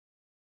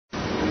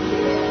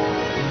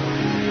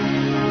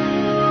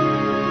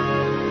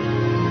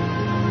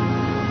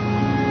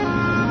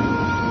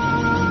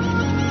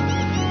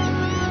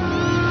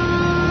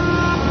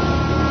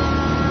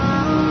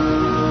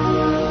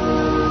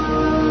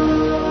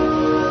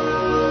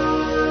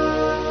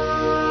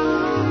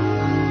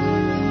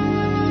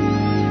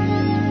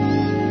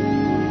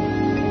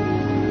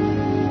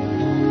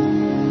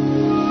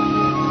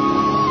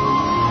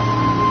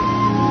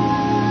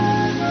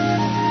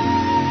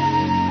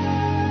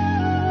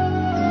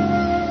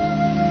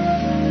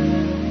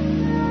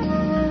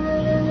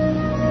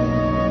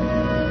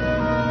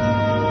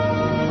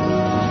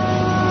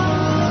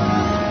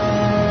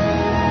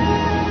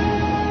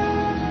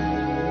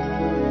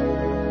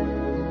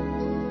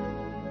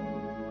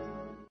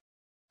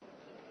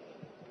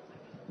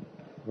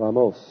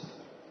Vamos.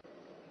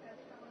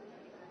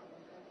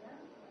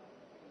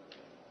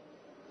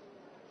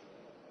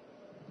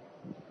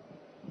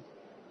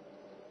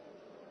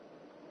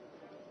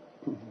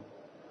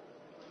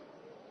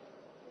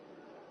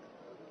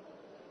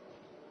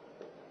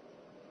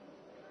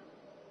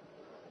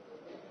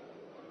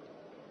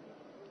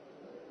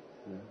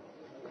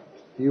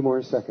 A few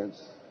more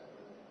seconds.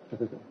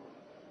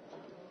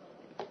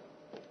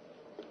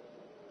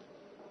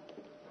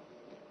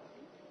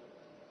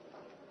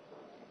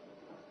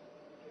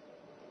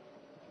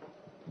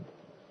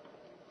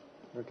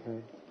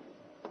 Okay.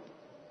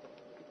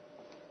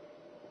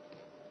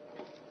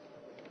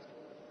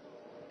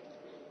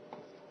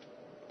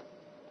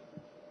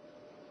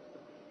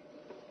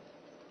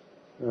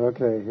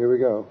 Okay, here we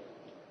go.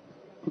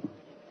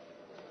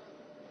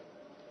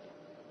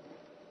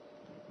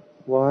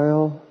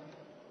 While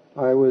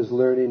I was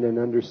learning and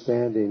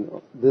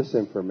understanding this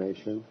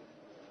information,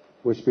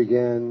 which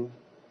began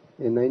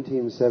in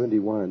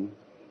 1971,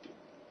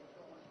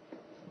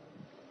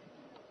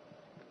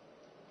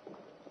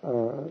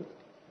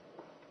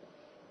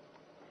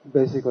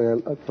 basically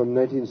from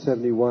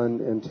 1971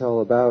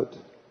 until about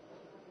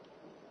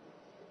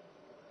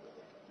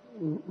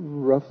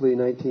roughly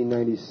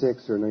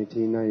 1996 or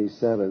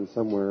 1997,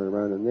 somewhere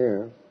around in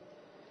there,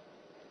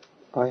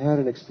 I had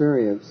an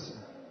experience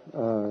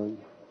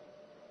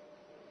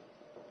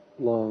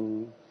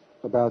long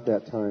about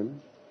that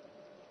time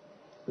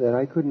that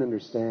I couldn't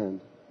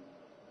understand.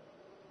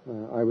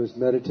 I was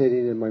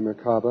meditating in my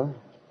Mer-Ka-Ba,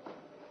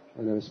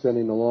 and I was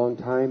spending a long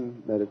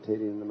time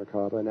meditating in the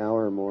Mer-Ka-Ba, an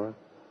hour or more,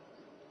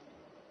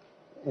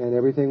 and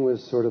everything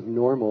was sort of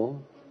normal,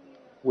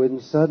 when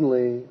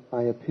suddenly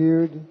my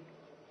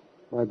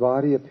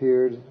body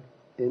appeared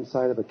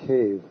inside of a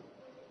cave.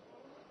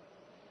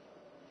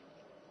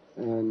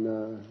 And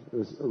it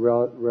was a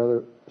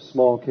rather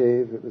small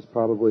cave. It was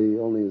probably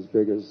only as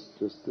big as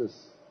just this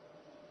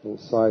little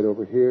side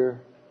over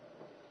here.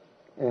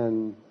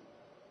 And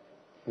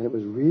it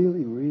was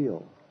really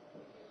real.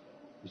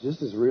 It was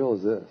just as real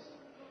as this.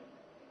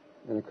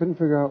 And I couldn't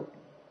figure out,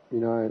 I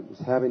was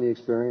having the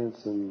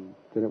experience, and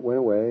then it went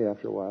away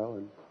after a while.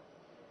 And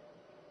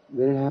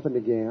then it happened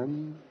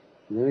again,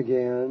 and then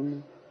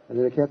again, and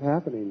then it kept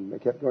happening. I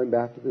kept going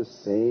back to this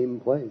same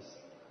place.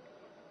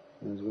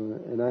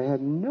 And I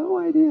had no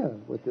idea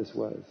what this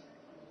was.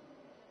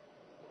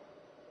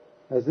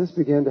 As this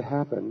began to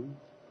happen,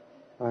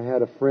 I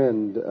had a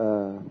friend,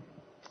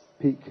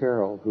 Pete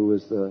Carroll, who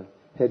was the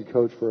head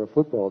coach for a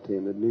football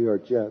team, the New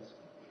York Jets.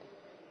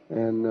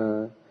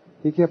 And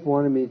he kept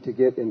wanting me to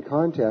get in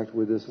contact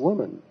with this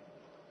woman.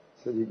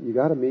 He said, you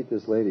got to meet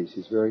this lady.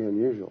 She's very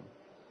unusual.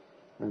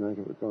 And I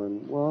kept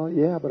going, well,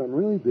 yeah, but I'm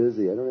really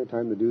busy. I don't have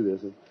time to do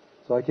this. And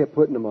so I kept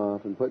putting him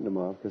off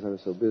because I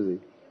was so busy.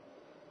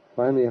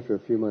 Finally, after a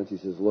few months, he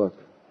says, look,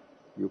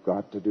 you've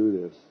got to do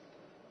this.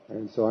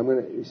 And so I'm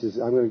going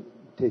to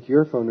take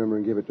your phone number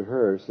and give it to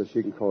her so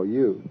she can call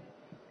you.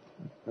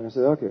 And I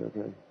said,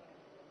 okay.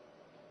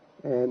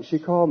 And she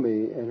called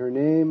me, and her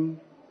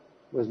name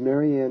was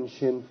Marianne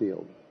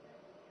Shinfield.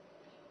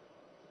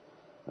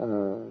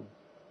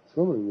 This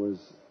woman was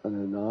an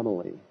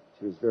anomaly.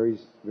 She was very,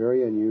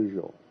 very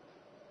unusual.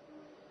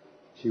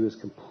 She was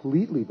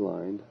completely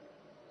blind,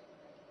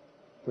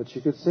 but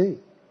she could see.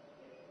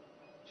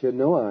 She had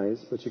no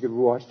eyes, but she could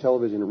watch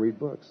television and read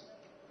books.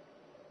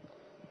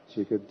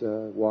 She could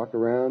walk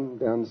around,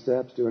 down the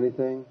steps, do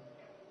anything.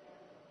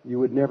 You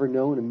would never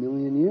know in a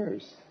million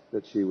years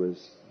that she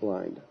was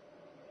blind.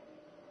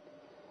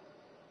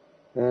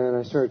 And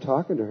I started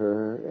talking to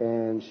her,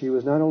 and she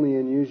was not only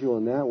unusual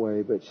in that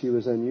way, but she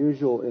was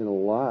unusual in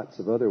lots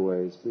of other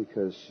ways,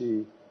 because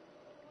she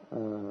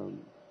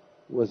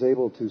was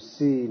able to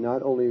see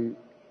not only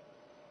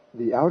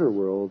the outer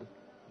world,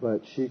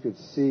 but she could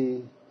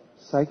see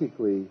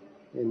psychically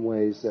in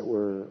ways that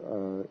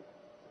were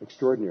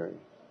extraordinary.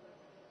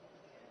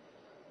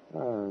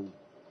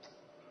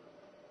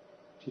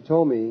 She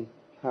told me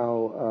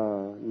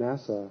how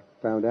NASA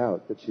found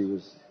out that she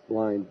was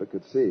blind but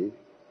could see,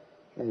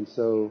 and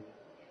so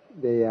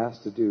they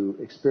asked to do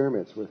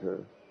experiments with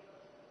her.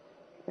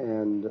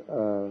 And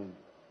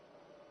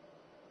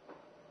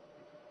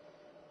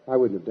I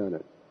wouldn't have done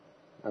it.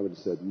 I would have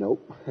said,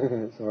 nope,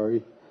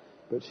 sorry.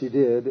 But she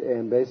did,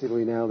 and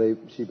basically now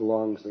she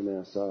belongs to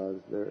NASA.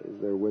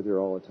 They're with her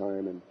all the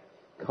time and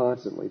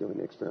constantly doing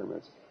the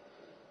experiments.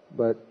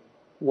 But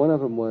one of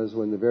them was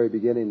when, in the very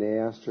beginning, they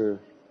asked her,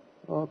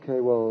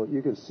 okay, well,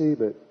 you can see,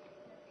 but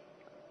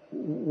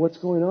what's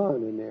going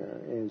on in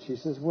there? And she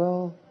says,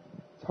 well,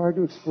 it's hard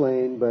to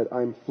explain, but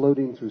I'm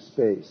floating through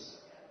space.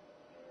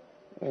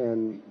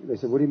 And they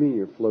said, what do you mean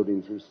you're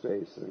floating through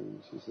space?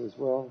 And she says,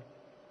 well,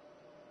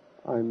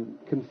 I'm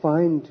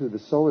confined to the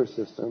solar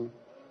system,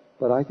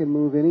 but I can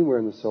move anywhere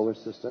in the solar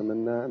system,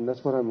 and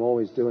that's what I'm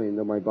always doing,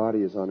 though my body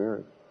is on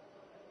Earth.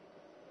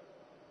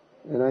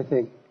 And I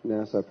think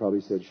NASA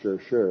probably said,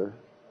 sure,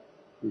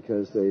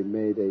 because they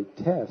made a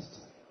test.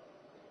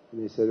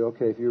 And they said,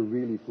 okay, if you're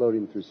really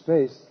floating through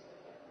space,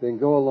 then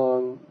go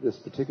along this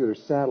particular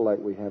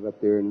satellite we have up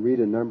there and read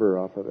a number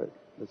off of it.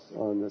 that's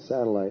on the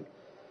satellite,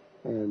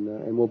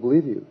 and we'll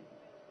believe you.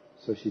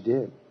 So she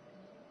did.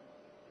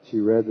 She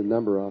read the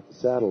number off the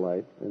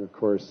satellite, and of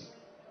course,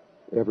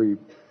 every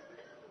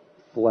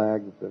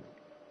flag that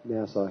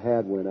NASA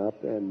had went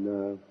up,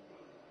 and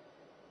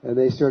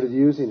they started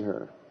using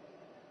her.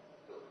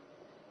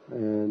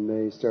 And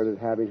they started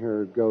having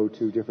her go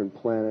to different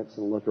planets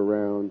and look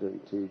around and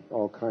to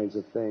all kinds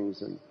of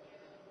things,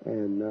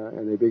 and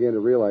they began to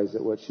realize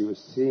that what she was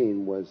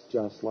seeing was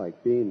just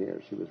like being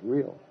there. She was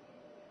real.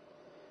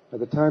 At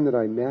the time that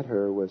I met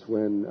her was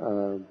when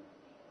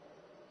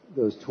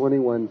those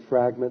 21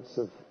 fragments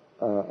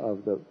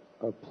of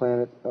a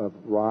planet of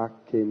rock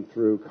came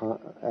through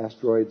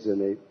asteroids, and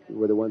they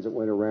were the ones that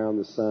went around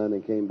the sun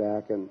and came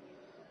back and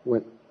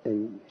went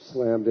and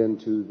slammed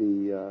into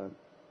the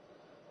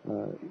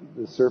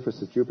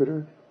surface of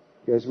Jupiter.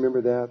 You guys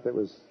remember that? That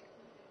was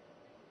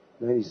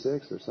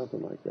 96 or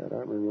something like that. I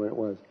don't remember when it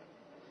was.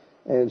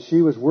 And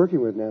she was working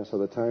with NASA at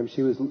the time.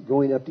 She was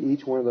going up to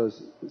each one of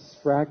those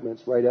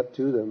fragments, right up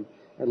to them,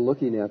 and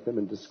looking at them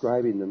and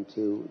describing them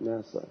to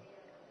NASA.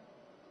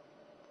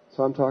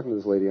 So I'm talking to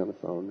this lady on the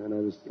phone, and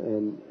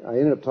I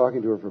ended up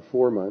talking to her for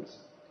 4 months,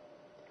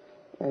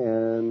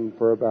 and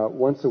for about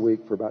once a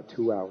week for about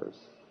 2 hours.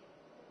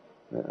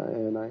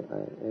 And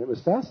it was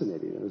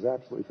fascinating. It was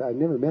absolutely. I've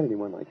never met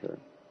anyone like her.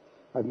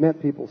 I've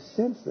met people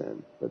since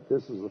then, but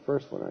this was the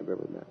first one I've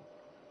ever met.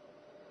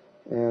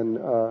 And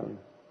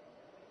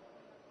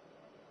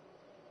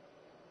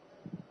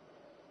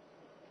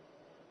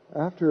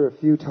after a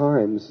few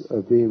times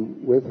of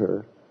being with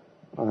her,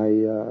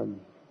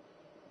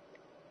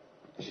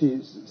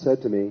 she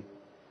said to me,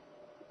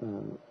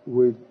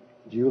 "Would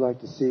you like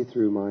to see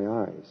through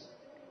my eyes,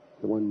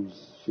 the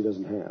ones she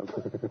doesn't have?"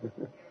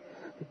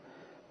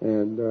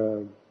 And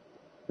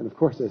of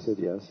course I said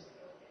yes.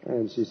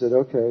 And she said,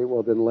 "Okay,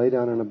 well then lay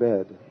down on a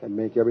bed and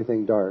make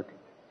everything dark."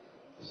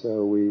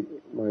 So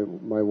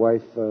my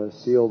wife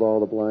sealed all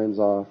the blinds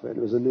off, and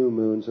it was a new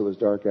moon, so it was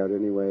dark out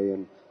anyway,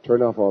 and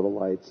turned off all the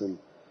lights, and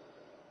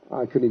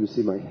I couldn't even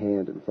see my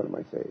hand in front of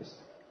my face.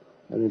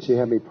 And then she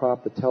had me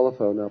prop the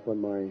telephone up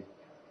on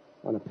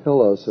a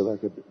pillow so that I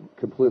could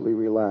completely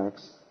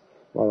relax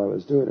while I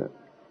was doing it.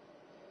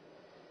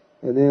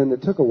 And then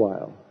it took a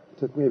while. It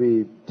took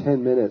maybe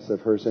 10 minutes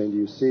of her saying, "Do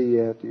you see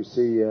yet? Do you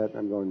see yet?"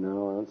 I'm going,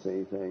 "No, I don't see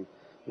anything."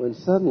 When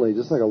suddenly,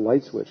 just like a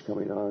light switch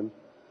coming on,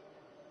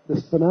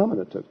 this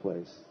phenomena took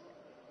place.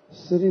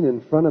 Sitting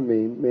in front of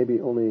me,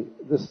 maybe only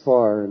this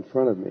far in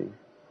front of me,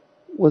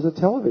 was a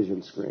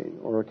television screen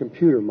or a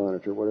computer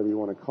monitor, whatever you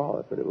want to call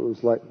it, but it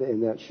was like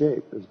in that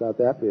shape. It was about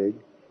that big.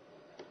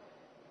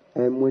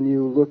 And when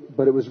you look,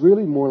 but it was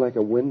really more like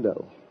a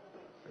window,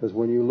 because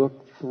when you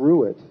looked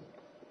through it,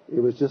 it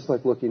was just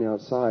like looking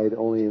outside,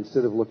 only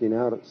instead of looking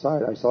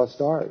outside, I saw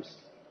stars.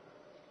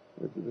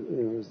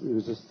 It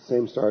was just the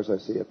same stars I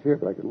see up here,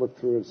 but I could look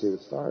through and see the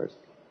stars.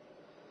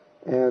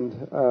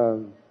 And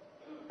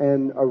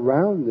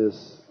around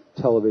this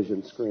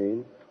television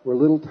screen were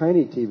little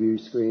tiny TV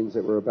screens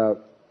that were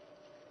about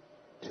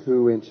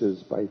 2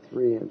 inches by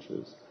 3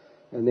 inches.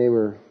 And they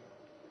were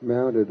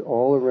mounted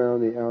all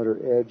around the outer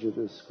edge of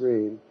the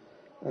screen.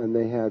 And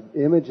they had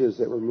images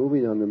that were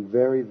moving on them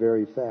very,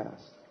 very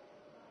fast.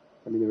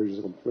 I mean, they were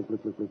just going flip,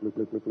 flip, flip, flip, flip,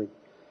 flip, flip, flip.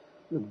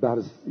 About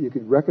as you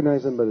could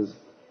recognize them, but as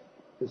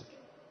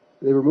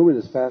they were moving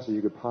as fast as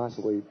you could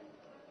possibly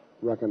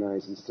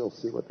recognize and still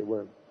see what they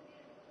were.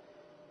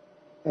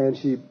 And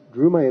she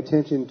drew my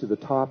attention to the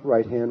top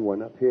right-hand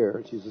one up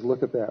here. She says,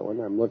 "Look at that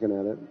one." I'm looking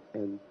at it,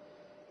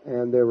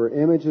 and there were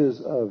images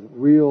of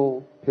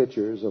real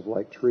pictures of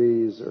like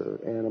trees or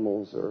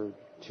animals or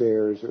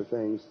chairs or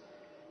things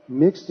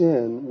mixed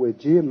in with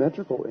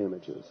geometrical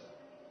images.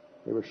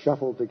 They were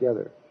shuffled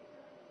together,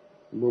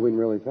 moving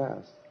really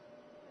fast.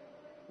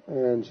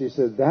 And she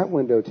said, "That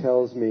window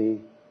tells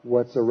me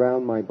what's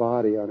around my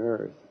body on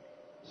Earth.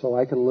 So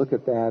I can look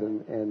at that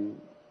and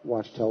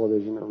watch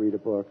television or read a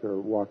book or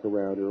walk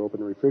around or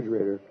open a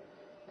refrigerator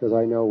because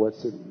I know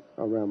what's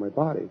around my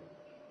body."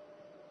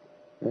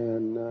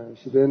 And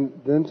she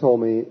then told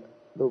me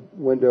the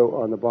window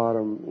on the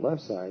bottom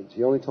left side.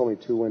 She only told me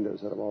 2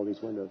 windows out of all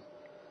these windows.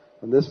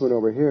 And this one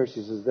over here,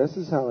 she says, "This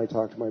is how I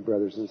talk to my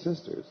brothers and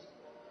sisters."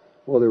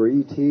 Well, there were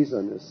ETs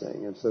on this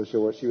thing, and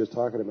so what she was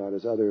talking about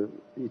is other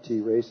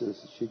ET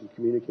races she could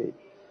communicate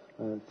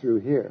through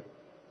here.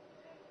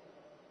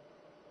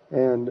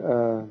 And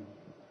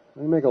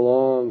let me make a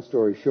long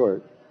story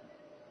short.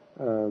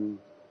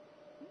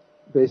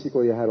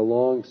 Basically, I had a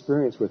long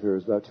experience with her. It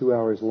was about 2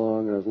 hours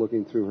long, and I was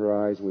looking through her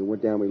eyes. And we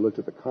went down, we looked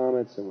at the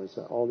comets, and we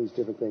saw all these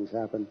different things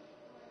happen.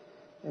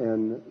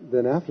 And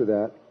then after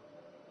that,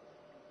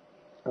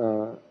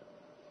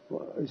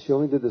 she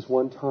only did this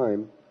one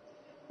time.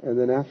 And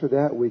then after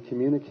that, we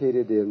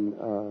communicated in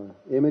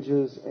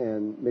images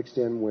and mixed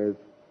in with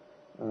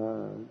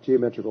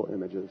geometrical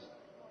images.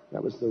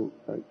 That was the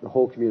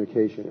whole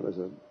communication. It was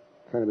a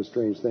kind of a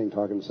strange thing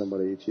talking to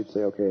somebody. She'd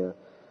say, "Okay,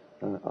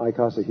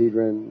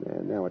 icosahedron,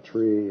 and now a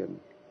tree," and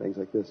things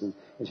like this. And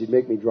she'd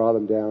make me draw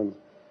them down.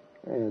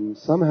 And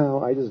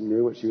somehow I just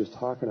knew what she was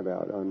talking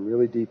about on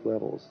really deep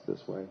levels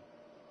this way.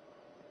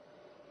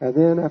 And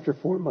then after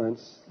 4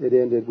 months, it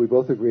ended. We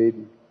both agreed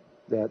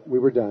that we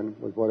were done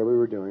with whatever we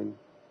were doing.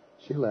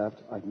 She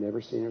left. I've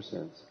never seen her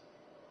since.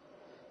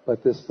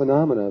 But this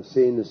phenomena of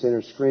seeing this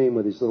inner screen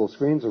with these little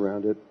screens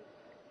around it,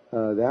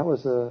 that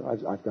was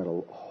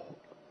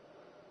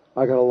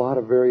I got a lot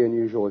of very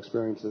unusual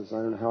experiences. I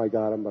don't know how I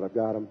got them, but I've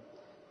got them.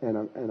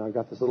 And I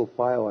got this little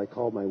file I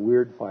call my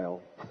weird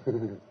file.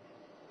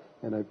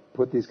 And I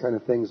put these kind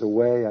of things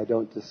away. I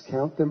don't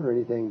discount them or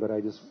anything, but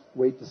I just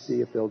wait to see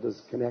if they'll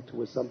just connect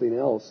with something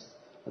else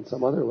on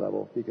some other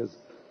level, because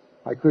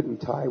I couldn't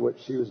tie what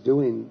she was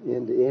doing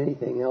into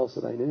anything else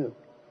that I knew.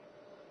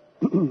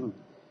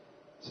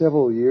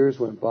 Several years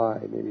went by,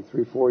 maybe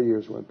 3-4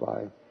 years went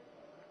by,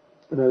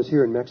 and I was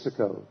here in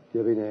Mexico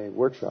giving a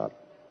workshop.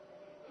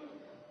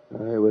 I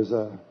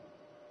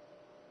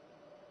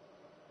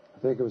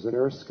think it was an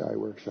Earth Sky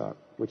workshop,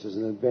 which is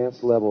an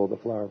advanced level of the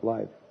Flower of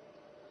Life.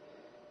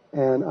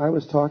 And I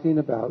was talking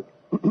about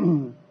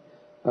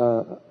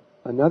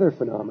another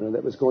phenomenon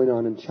that was going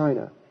on in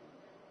China.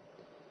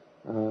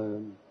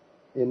 In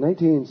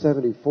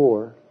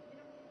 1974,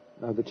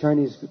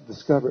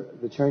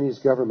 the Chinese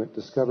government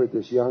discovered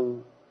this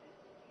young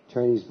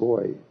Chinese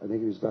boy, I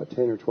think he was about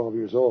 10 or 12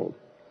 years old,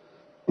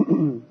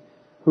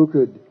 who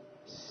could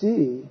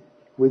see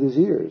with his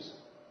ears.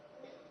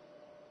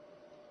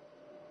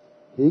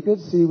 He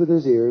could see with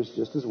his ears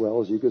just as well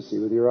as you could see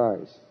with your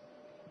eyes.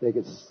 They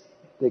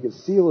could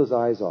seal his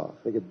eyes off.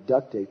 They could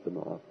duct tape them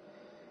off.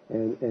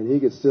 And he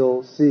could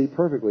still see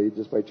perfectly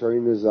just by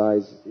turning his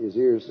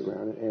ears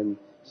around and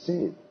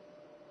seeing.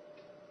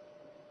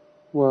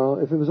 Well,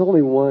 if it was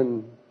only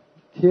one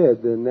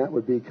kid, then that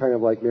would be kind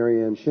of like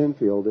Marianne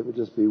Shinfield. It would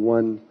just be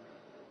one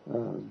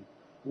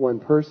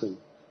person.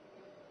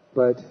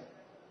 But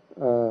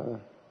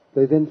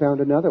they then found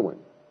another one.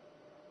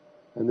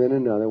 And then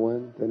another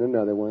one, then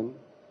another one.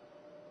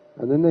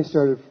 And then they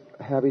started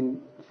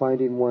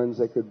finding ones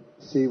that could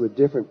see with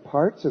different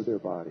parts of their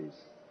bodies.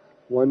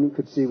 One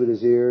could see with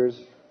his ears,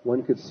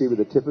 one could see with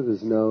the tip of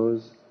his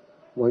nose,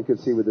 one could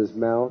see with his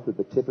mouth, at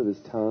the tip of his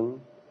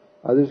tongue.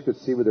 Others could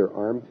see with their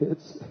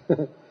armpits.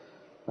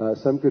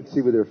 Some could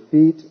see with their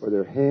feet or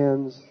their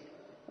hands.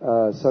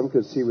 Some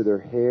could see with their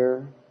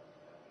hair.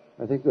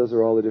 I think those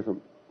are all the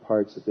different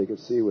parts that they could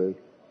see with.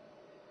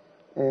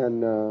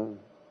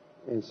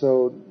 And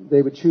so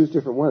they would choose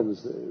different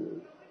ones.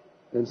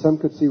 And some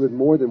could see with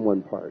more than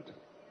one part.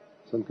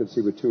 Some could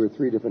see with 2 or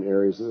 3 different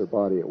areas of their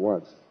body at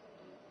once.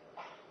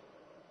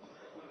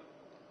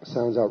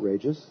 Sounds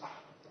outrageous,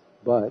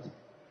 but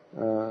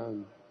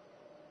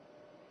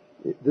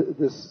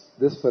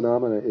this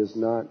phenomena is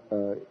not.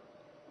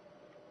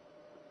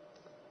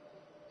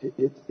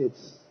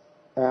 It's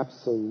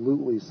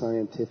absolutely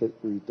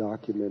scientifically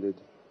documented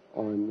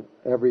on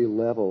every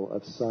level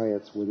of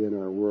science within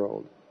our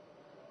world.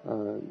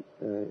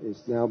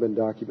 It's now been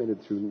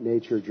documented through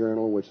Nature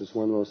Journal, which is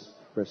one of the most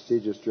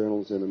prestigious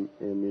journals in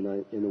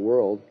the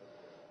world,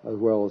 as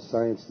well as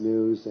Science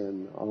News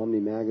and Omni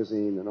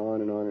Magazine, and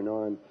on and on and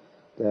on,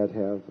 that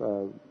have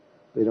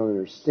they don't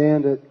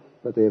understand it,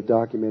 but they have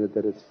documented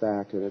that it's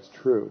fact and it's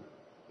true.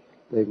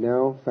 They've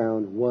now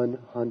found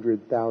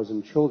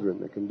 100,000 children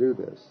that can do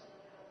this.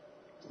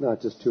 It's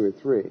not just 2 or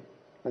 3,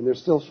 and they're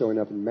still showing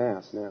up in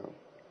mass now,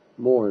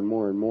 more and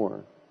more and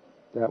more.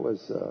 That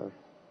was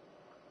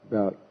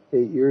about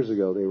 8 years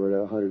ago. They were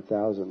at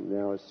 100,000.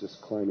 Now it's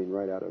just climbing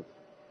right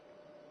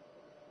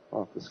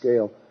off the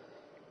scale,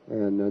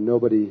 and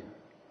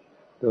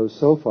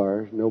so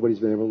far, nobody's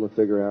been able to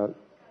figure out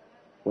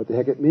what the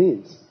heck it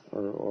means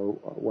or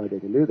why they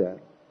can do that.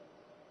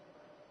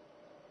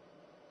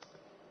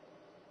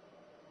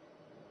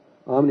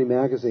 Omni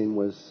Magazine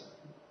was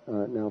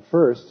now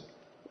first,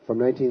 from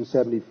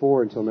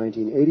 1974 until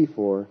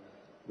 1984,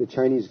 the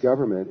Chinese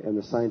government and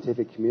the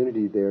scientific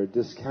community there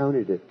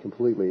discounted it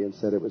completely and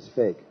said it was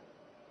fake.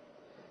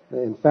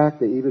 In fact,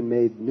 they even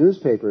made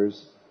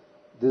newspapers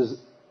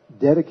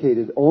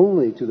dedicated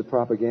only to the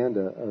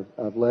propaganda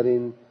of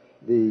letting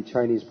the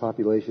Chinese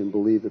population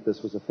believe that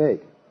this was a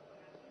fake.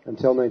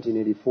 Until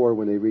 1984,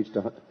 when they reached,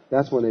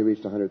 that's when they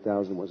reached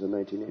 100,000, was in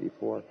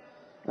 1984.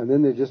 And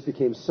then there just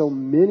became so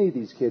many of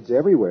these kids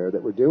everywhere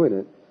that were doing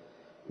it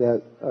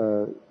that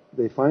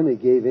they finally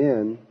gave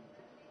in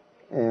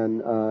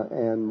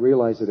and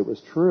realized that it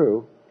was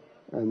true.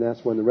 And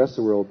that's when the rest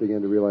of the world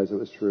began to realize it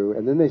was true.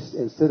 And then they,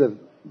 instead of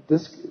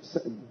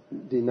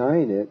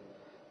denying it,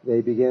 they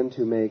began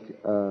to make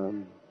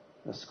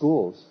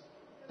schools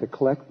to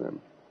collect them,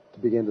 to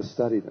begin to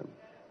study them.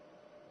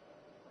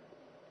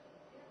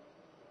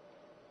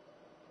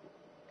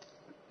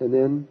 And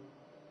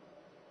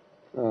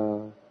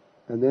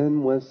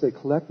then once they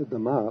collected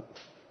them up,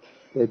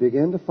 they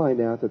began to find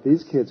out that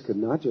these kids could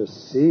not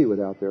just see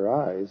without their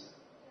eyes.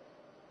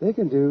 They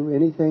can do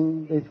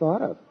anything they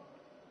thought of.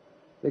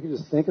 They could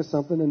just think of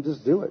something and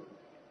just do it,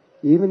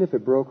 even if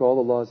it broke all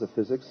the laws of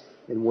physics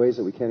in ways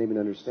that we can't even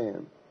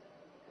understand.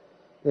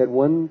 They had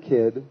one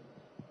kid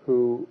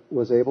who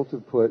was able to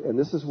put, and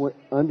this is what,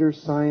 under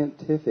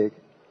scientific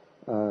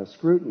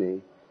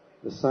scrutiny,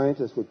 the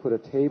scientists would put a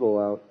table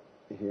out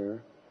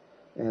here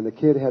and the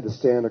kid had to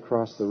stand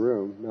across the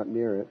room, not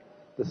near it.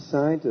 The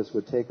scientist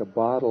would take a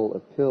bottle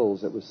of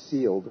pills that was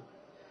sealed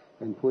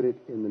and put it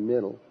in the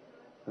middle.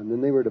 And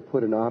then they were to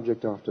put an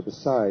object off to the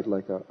side,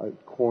 like a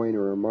coin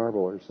or a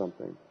marble or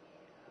something.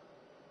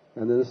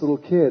 And then this little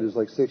kid, who's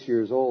like 6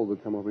 years old,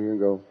 would come over here and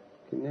go,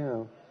 okay,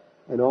 now.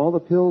 And all the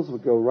pills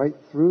would go right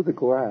through the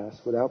glass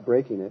without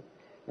breaking it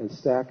and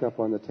stack up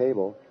on the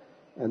table.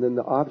 And then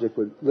the object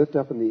would lift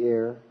up in the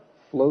air,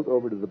 float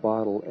over to the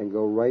bottle, and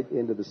go right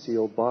into the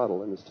sealed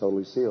bottle, and it's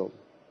totally sealed.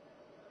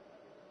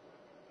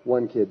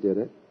 One kid did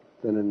it,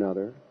 then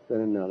another,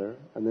 and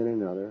then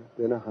another,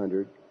 then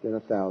 100, then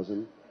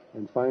 1,000,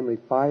 and finally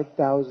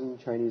 5,000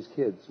 Chinese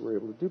kids were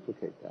able to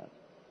duplicate that.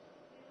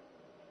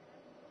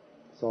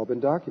 It's all been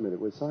documented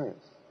with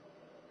science.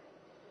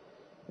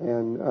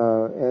 And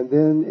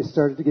then it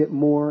started to get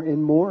more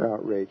and more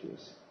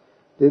outrageous.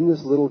 Then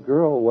this little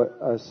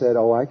girl said,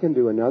 oh, I can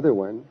do another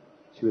one.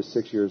 She was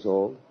 6 years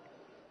old.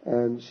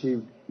 And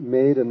she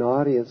made an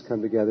audience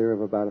come together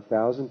of about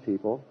 1,000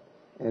 people.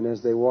 And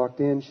as they walked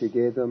in, she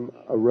gave them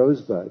a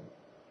rosebud,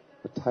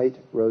 a tight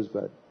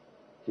rosebud.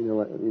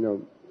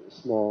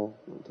 Small,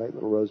 tight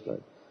little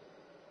rosebud.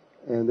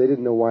 And they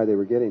didn't know why they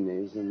were getting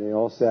these. And they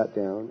all sat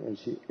down.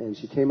 And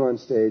she came on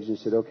stage and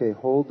said, okay,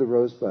 hold the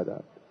rosebud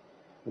up.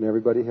 And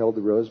everybody held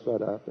the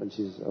rosebud up. And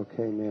she said,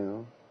 okay,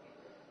 now.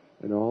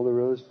 And all the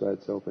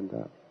rosebuds opened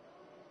up.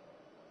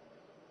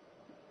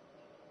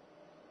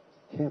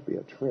 Can't be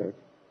a trick.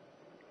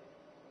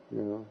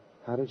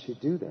 How did she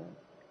do that?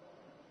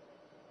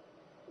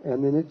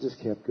 And then it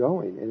just kept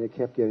going, and it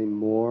kept getting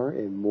more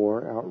and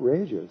more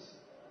outrageous.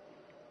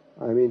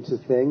 I mean, to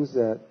things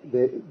that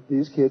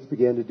these kids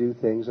began to do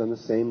things on the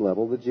same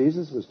level that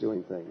Jesus was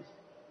doing things.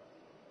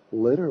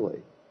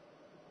 Literally.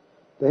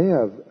 They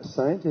have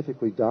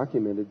scientifically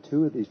documented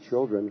 2 of these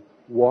children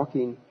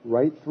walking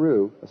right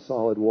through a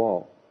solid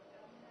wall.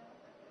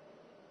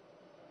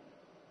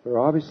 They're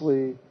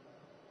obviously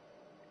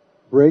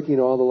breaking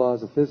all the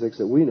laws of physics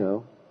that we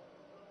know,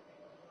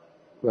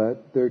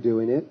 but they're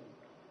doing it,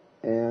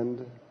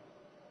 and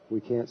we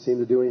can't seem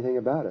to do anything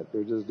about it.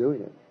 They're just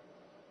doing it.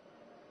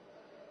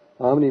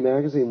 Omni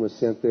magazine was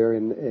sent there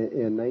in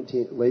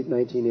late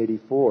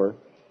 1984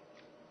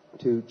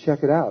 to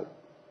check it out,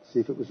 see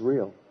if it was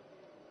real.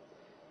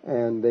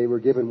 And they were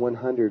given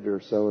 100 or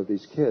so of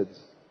these kids.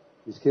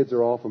 These kids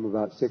are all from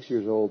about 6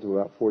 years old to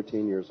about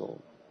 14 years old.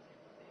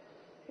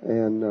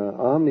 And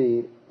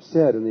Omni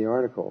said in the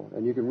article,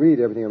 and you can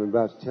read everything I'm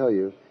about to tell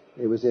you,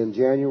 it was in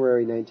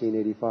January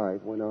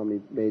 1985 when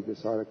Omni made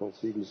this article,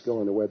 so you can just go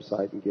on the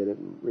website and get it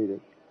and read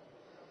it,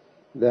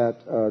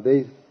 that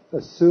they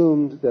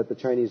assumed that the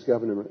Chinese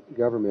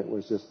government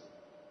was just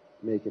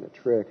making a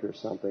trick or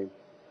something.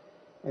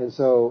 And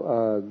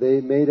so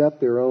they made up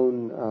their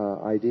own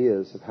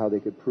ideas of how they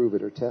could prove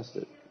it or test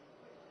it.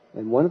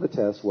 And one of the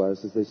tests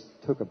was that they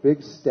took a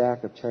big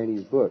stack of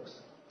Chinese books,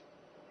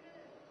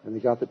 and they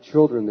got the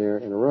children there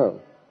in a row,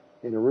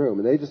 in a room.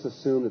 And they just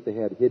assumed that they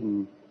had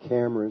hidden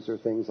cameras or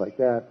things like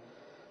that.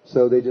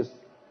 So they just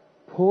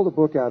pulled a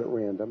book out at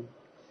random,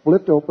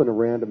 flipped open a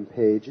random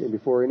page, and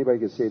before anybody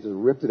could see it, just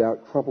ripped it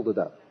out, crumpled it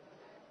up,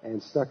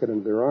 and stuck it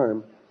under their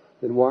arm,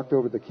 then walked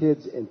over to the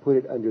kids and put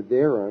it under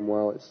their arm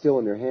while it's still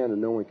in their hand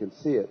and no one can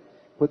see it,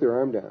 put their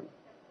arm down.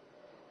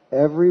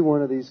 Every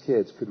one of these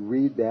kids could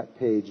read that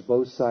page,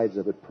 both sides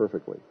of it,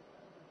 perfectly.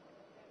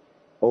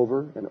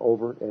 Over and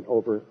over and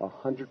over,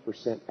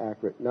 100%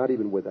 accurate, not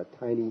even with a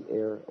tiny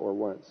error or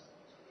once.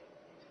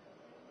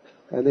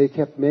 And they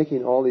kept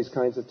making all these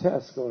kinds of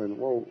tests going,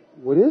 well,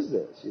 what is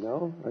this,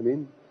 I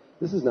mean,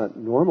 this is not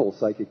normal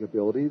psychic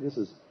ability. This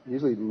is,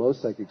 usually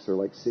most psychics are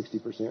like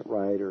 60%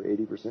 right or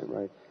 80%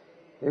 right.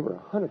 They were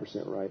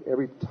 100% right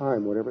every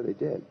time, whatever they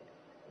did.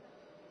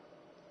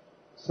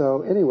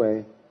 So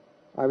anyway,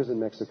 I was in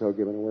Mexico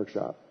giving a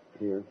workshop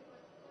here,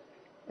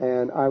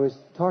 and I was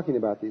talking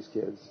about these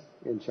kids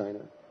in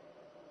China,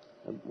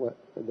 and what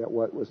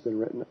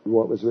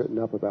was written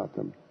up about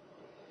them.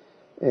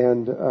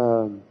 And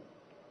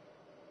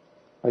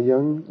a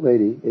young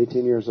lady,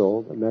 18 years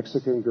old, a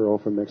Mexican girl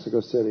from Mexico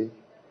City,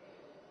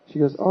 she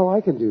goes, "Oh,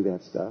 I can do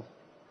that stuff."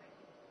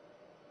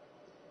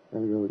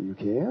 And we go, "You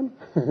can?"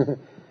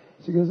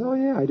 She goes, "Oh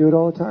yeah, I do it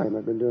all the time.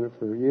 I've been doing it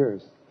for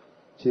years."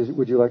 She says,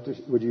 "Would you like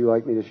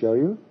me to show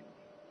you?"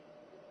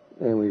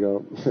 And we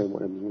go, I'm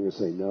going to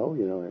say no,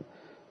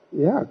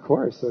 Yeah, of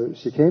course. So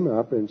she came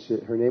up, and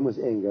her name was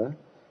Inga.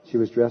 She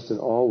was dressed in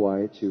all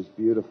white. She was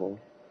beautiful.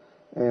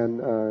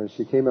 And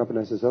she came up, and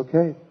I says,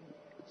 "Okay,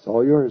 it's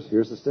all yours.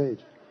 Here's the stage."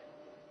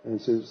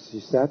 And so she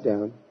sat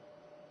down.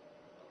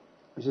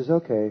 She says,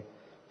 "Okay,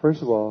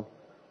 first of all,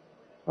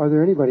 are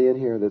there anybody in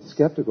here that's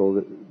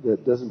skeptical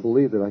that doesn't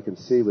believe that I can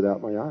see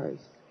without my eyes?"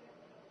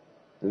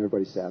 And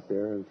everybody sat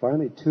there. And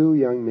finally, 2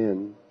 young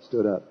men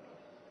stood up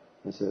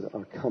and said,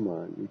 "Oh, come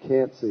on. You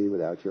can't see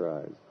without your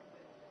eyes."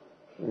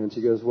 And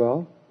she goes,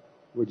 "Well,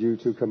 would you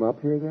 2 come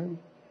up here then?"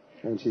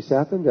 And she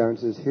sat them down and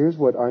says, "Here's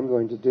what I'm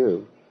going to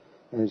do."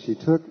 And she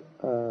took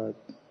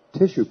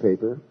tissue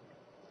paper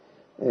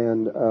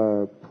and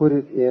put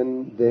it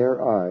in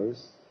their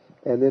eyes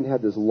and then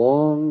had this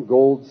long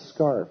gold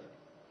scarf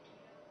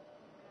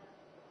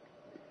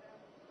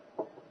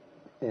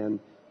and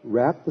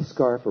wrapped the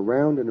scarf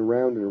around and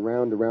around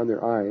and around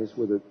their eyes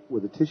with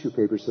a tissue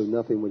paper so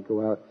nothing would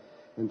go out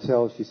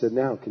until she said,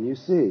 "Now, can you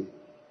see?"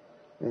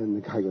 And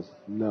the guy goes,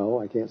 "No,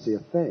 I can't see a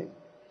thing."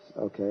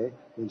 Okay.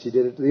 And she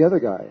did it to the other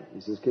guy.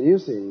 He says, "Can you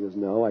see?" And he goes,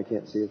 "No, I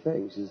can't see a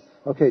thing." She says,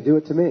 "Okay, do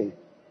it to me."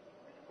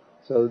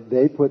 So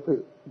they put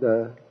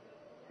the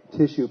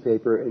tissue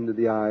paper into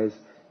the eyes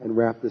and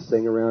wrap this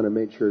thing around and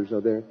make sure it's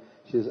not there.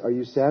 She says, "Are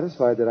you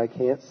satisfied that I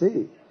can't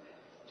see?"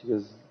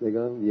 They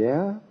go,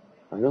 "Yeah,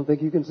 I don't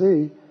think you can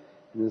see."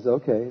 And he says,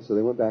 "Okay." So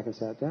they went back and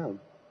sat down.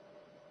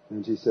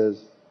 And she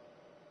says,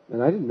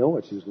 and I didn't know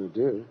what she was going to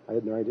do. I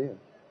had no idea.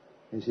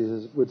 And she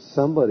says, "Would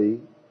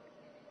somebody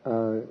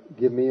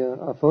give me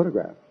a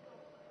photograph?"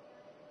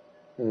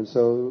 And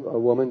so a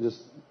woman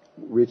just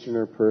reached in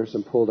her purse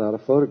and pulled out a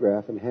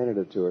photograph and handed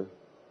it to her.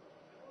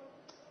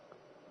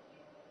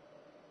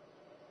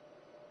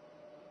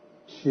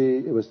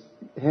 It was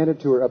handed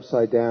to her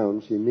upside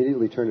down. She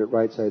immediately turned it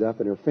right side up,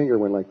 and her finger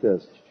went like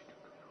this.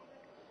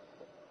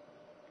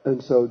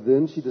 And so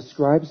then she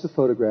describes the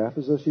photograph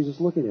as though she's just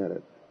looking at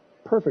it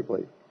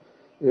perfectly.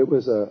 It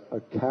was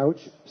a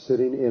couch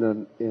sitting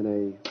in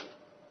a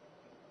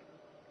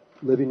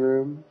living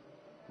room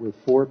with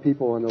 4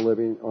 people on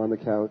the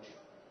couch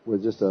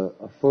with just a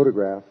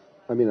photograph.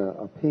 I mean,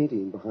 a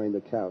painting behind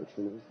the couch,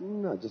 and it was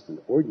not just an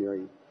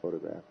ordinary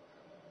photograph.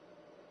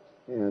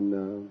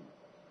 And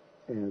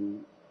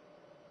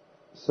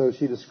so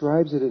she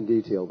describes it in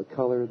detail: the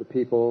color, the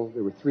people.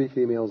 There were 3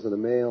 females and a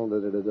male,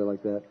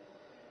 like that.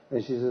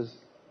 And she says,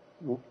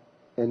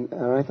 and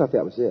I thought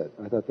that was it.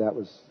 I thought that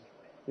was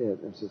it.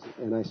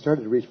 And I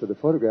started to reach for the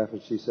photograph,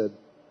 and she said,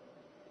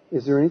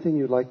 "Is there anything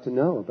you'd like to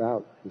know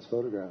about this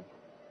photograph?"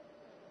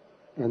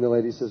 And the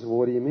lady says, "Well,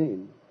 what do you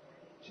mean?"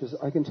 She says,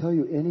 "I can tell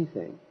you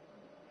anything.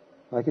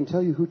 I can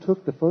tell you who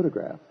took the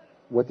photograph,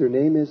 what their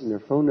name is and their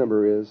phone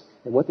number is,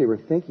 and what they were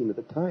thinking at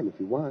the time, if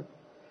you want.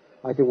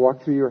 I can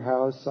walk through your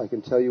house. I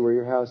can tell you where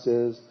your house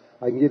is.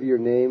 I can give you your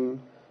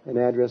name and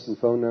address and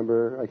phone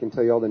number. I can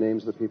tell you all the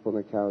names of the people on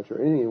the couch, or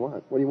anything you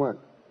want. What do you want?"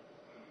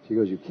 She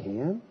goes, "You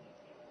can?"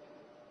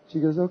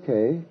 She goes,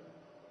 "Okay.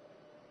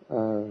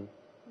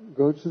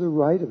 Go to the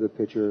right of the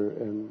picture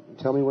and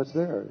tell me what's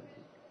there."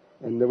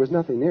 And there was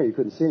nothing there. You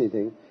couldn't see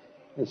anything.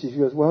 And she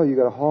goes, "Well, you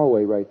got a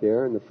hallway right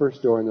there, and the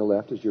first door on the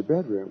left is your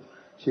bedroom."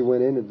 She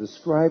went in and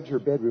described her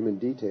bedroom in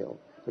detail.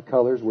 The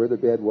colors, where the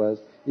bed was.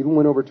 Even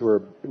went over to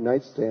her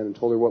nightstand and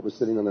told her what was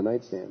sitting on the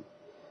nightstand.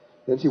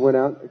 Then she went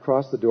out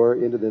across the door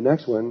into the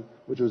next one,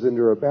 which was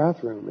into her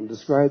bathroom, and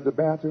described the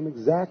bathroom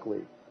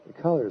exactly. The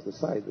colors, the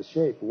size, the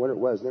shape, and what it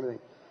was, and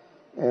everything.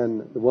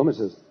 And the woman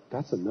says,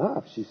 "That's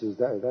enough." She says,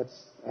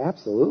 that's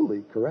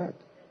absolutely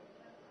correct.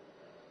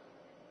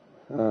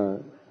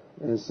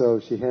 And so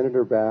she handed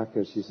her back,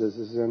 and she says,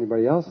 "Does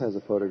anybody else has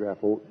a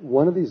photograph?" Well,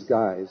 one of these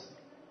guys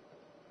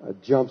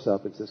jumps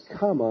up and says,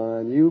 "Come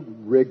on, you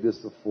rigged this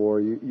before.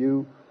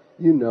 You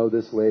know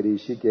this lady.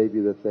 She gave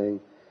you the thing."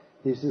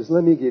 He says,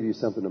 "Let me give you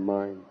something of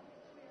mine."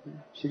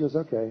 She goes,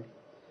 "Okay."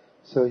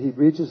 So he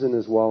reaches in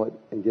his wallet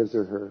and gives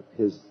her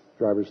his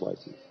driver's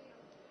license.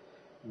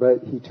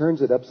 But he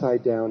turns it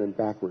upside down and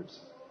backwards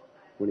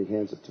when he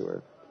hands it to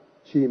her.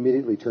 She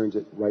immediately turns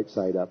it right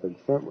side up and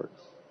frontwards.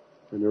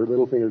 And her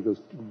little finger goes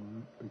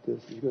like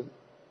this. She goes,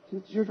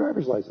 "It's your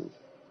driver's license."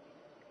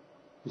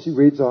 And she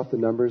reads off the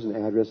numbers and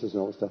addresses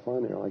and all the stuff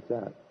on there like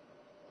that.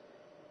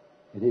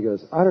 And he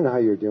goes, "I don't know how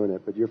you're doing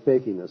it, but you're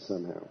faking this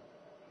somehow."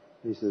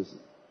 He says,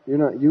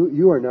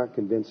 You are not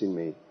convincing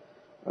me.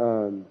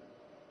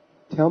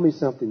 Tell me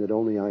something that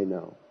only I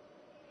know.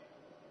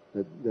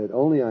 That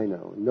only I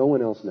know. No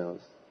one else knows."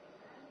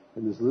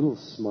 And this little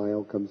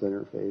smile comes on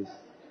her face.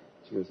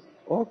 She goes,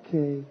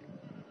 "Okay."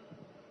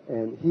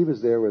 And he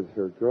was there with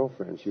her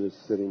girlfriend. She was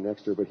sitting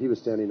next to her, but he was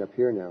standing up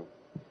here now.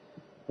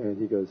 And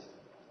he goes,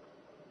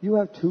 "You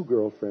have 2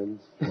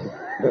 girlfriends."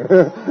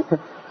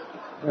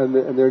 and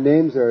their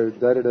names are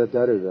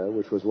da-da-da-da-da-da,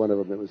 which was one of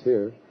them that was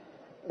here.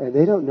 And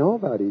they don't know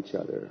about each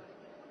other.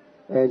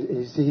 And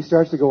he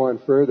starts to go on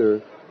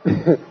further,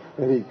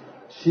 and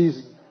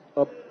she's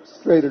up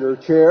straight in her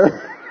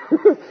chair,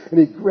 and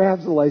he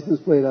grabs the license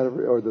plate out of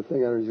her, or the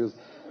thing out of her, and she goes,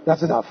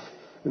 "That's enough,"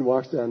 and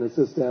walks down and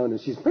sits down, and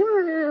she's...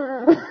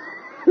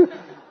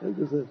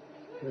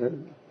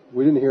 And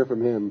we didn't hear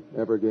from him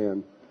ever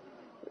again.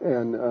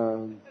 And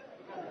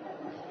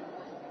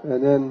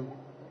then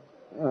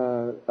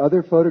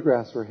other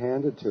photographs were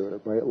handed to her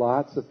by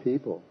lots of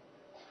people.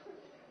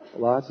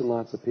 Lots and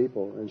lots of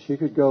people. And she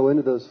could go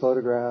into those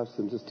photographs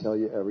and just tell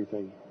you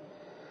everything.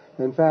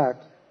 In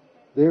fact,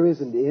 there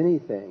isn't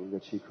anything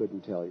that she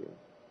couldn't tell you.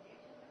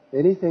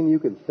 Anything you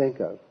can think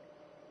of.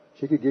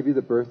 She could give you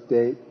the birth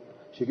date.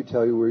 She could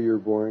tell you where you were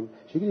born.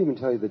 She could even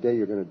tell you the day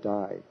you're going to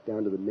die,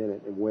 down to the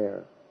minute and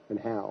where and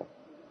how.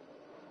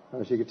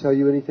 She could tell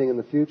you anything in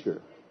the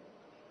future.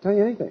 Tell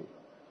you anything.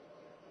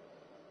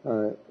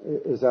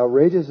 As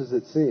outrageous as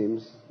it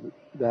seems,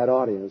 that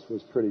audience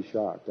was pretty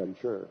shocked, I'm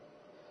sure.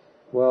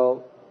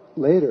 Well,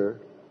 later,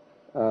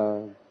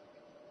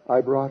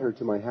 I brought her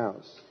to my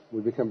house.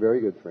 We've become very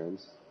good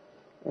friends,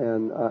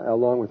 and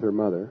along with her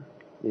mother,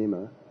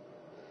 Ima.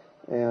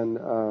 And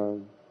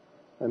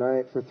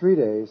I, for 3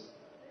 days,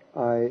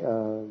 I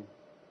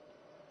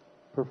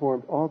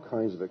performed all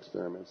kinds of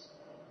experiments.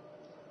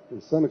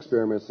 And some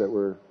experiments that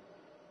were,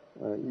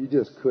 you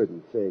just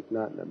couldn't fake,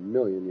 not in a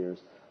million years.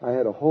 I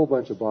had a whole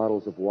bunch of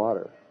bottles of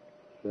water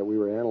that we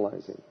were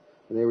analyzing.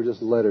 And they were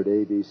just lettered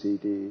A, B, C,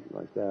 D,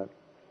 like that.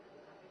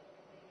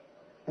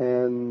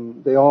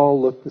 And they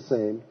all looked the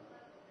same,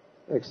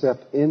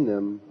 except in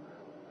them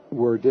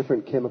were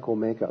different chemical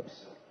makeups.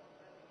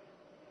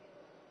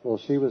 Well,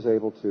 she was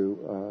able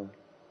to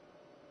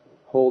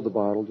hold the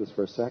bottle just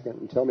for a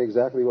second and tell me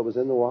exactly what was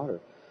in the water.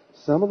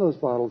 Some of those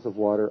bottles of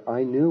water,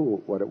 I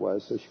knew what it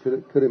was, so she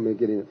could have been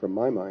getting it from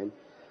my mind.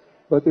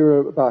 But there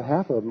were about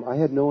half of them I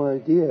had no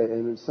idea,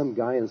 and some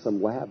guy in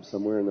some lab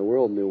somewhere in the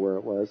world knew where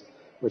it was,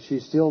 but she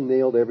still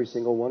nailed every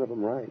single one of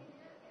them right.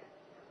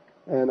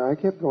 And I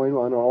kept going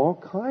on all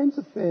kinds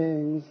of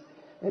things,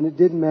 and it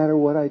didn't matter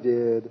what I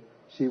did.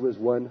 She was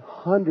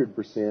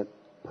 100%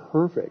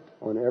 perfect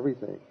on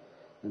everything.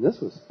 And this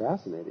was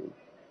fascinating.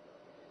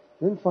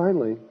 Then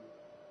finally,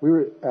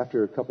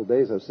 after a couple of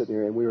days, I was sitting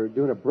here, and we were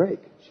doing a break.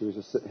 She was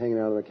just hanging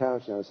out on the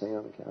couch, and I was hanging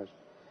out on the couch.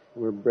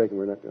 And we were breaking,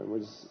 we're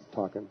just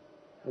talking.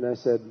 And I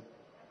said,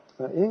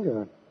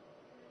 Inga,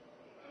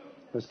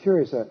 I was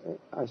curious.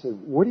 I said,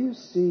 what do you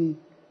see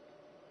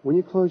when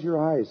you close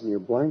your eyes and you're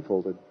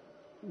blindfolded?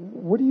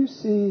 What do you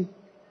see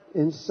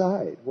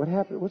inside? What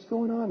happened? What's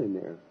going on in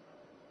there?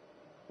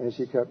 And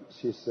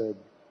she said,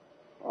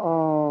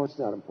 oh, it's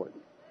not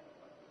important.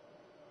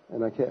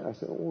 And I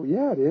said, well,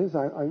 yeah, it is.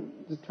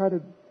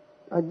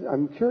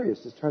 I'm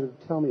curious. Just try to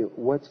tell me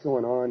what's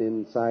going on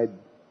inside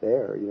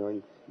there,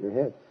 in your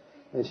head.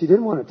 And she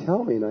didn't want to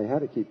tell me, and I had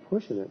to keep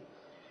pushing it.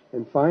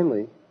 And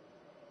finally,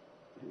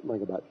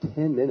 like about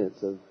 10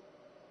 minutes of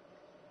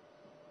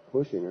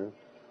pushing her,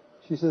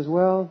 she says,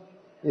 well,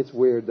 it's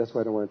weird. That's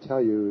why I don't want to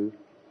tell you.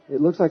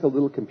 It looks like a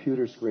little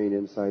computer screen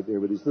inside there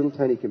with these little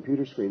tiny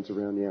computer screens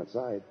around the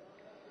outside.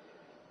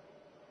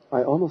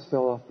 I almost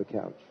fell off the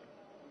couch.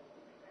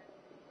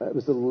 It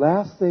was the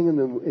last thing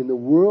in the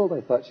world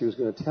I thought she was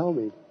going to tell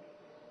me.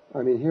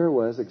 I mean, here it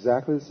was,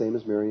 exactly the same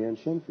as Marianne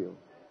Shenfield.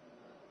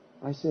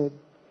 I said,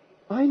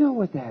 I know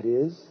what that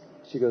is.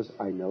 She goes,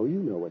 I know you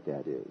know what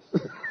that is.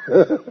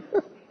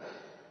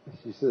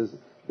 She says,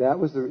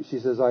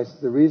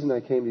 the reason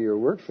I came to your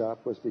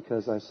workshop was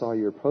because I saw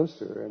your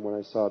poster, and when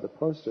I saw the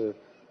poster,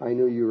 I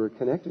knew you were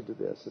connected to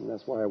this, and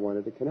that's why I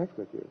wanted to connect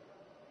with you.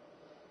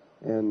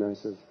 And I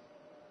said,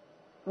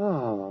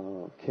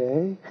 oh,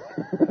 okay.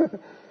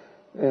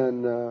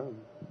 And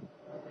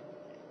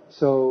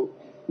so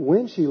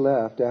when she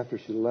left, after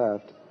she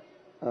left,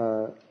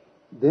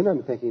 then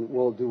I'm thinking,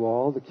 well, do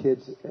all the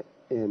kids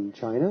in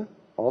China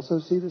also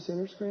see this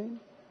inner screen?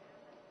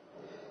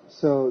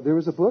 So there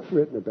was a book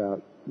written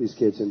about these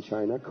kids in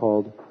China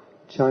called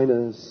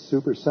China's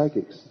Super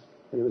Psychics.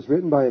 And it was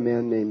written by a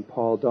man named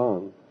Paul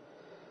Dong.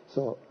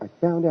 So I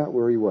found out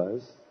where he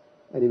was,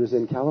 and he was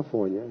in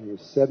California. He was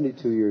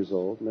 72 years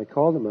old, and I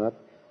called him up.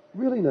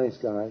 Really nice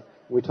guy.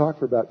 We talked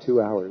for about 2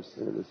 hours,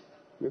 and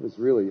it was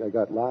really, I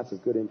got lots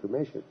of good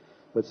information.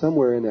 But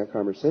somewhere in that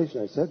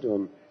conversation, I said to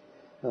him,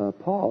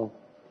 Paul,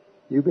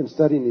 you've been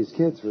studying these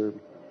kids for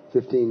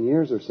 15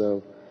 years or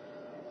so.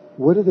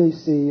 What do they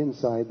see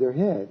inside their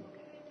head?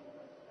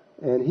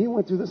 And he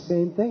went through the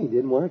same thing. He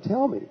didn't want to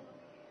tell me.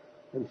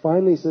 And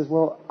finally he says,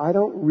 well, I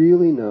don't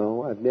really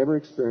know. I've never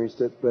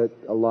experienced it, but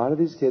a lot of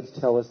these kids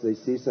tell us they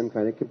see some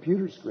kind of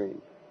computer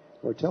screen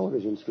or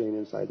television screen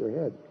inside their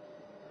head.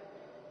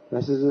 And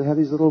I said, they have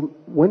these little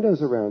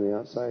windows around the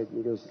outside. And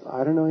he goes,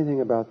 I don't know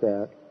anything about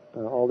that.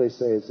 All they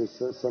say is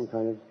it's some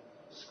kind of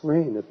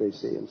screen that they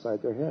see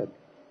inside their head.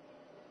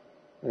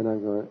 And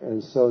I'm going,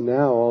 and so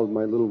now all of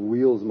my little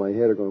wheels in my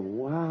head are going,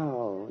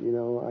 wow,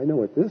 I know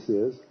what this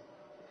is.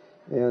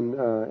 And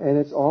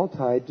it's all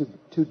tied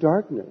to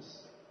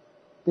darkness.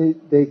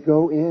 They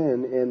go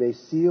in and they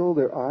seal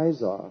their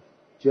eyes off,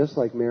 just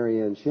like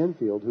Marianne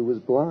Shenfield, who was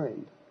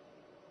blind.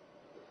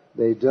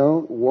 They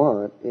don't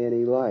want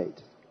any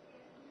light.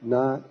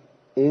 Not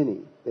any.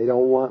 They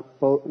don't want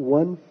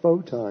one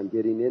photon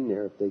getting in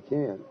there if they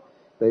can.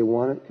 They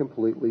want it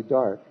completely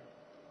dark.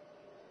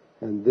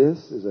 And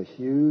this is a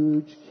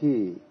huge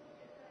key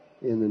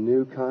in the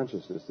new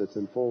consciousness that's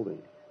unfolding.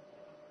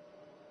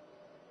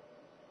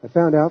 I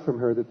found out from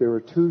her that there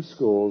were 2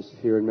 schools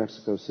here in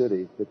Mexico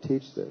City that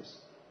teach this,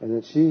 and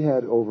that she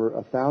had over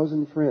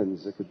 1,000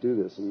 friends that could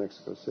do this in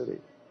Mexico City.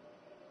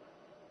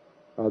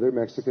 Other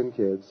Mexican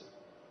kids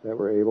that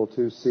were able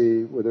to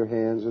see with their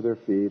hands or their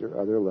feet or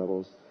other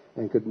levels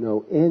and could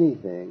know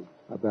anything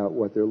about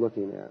what they're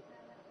looking at.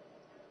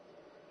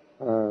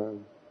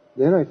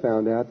 Then I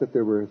found out that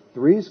there were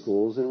 3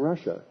 schools in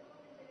Russia,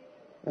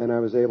 and I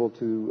was able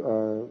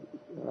to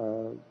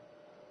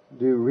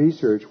do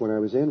research when I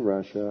was in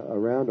Russia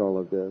around all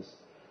of this,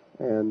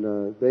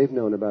 and they've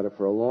known about it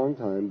for a long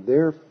time.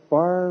 They're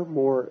far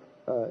more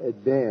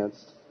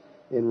advanced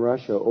in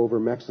Russia over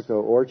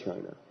Mexico or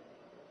China.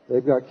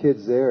 They've got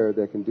kids there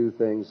that can do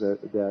things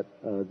that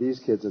these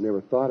kids have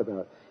never thought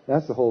about.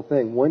 That's the whole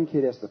thing. One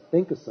kid has to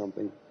think of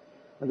something,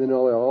 and then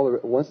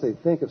once they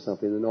think of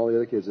something, then all the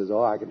other kids says,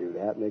 "Oh, I can do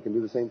that," and they can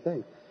do the same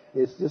thing.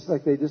 It's just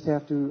like they just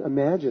have to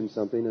imagine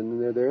something, and then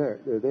they're there.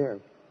 They're there.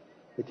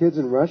 The kids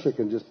in Russia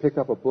can just pick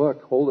up a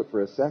book, hold it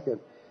for a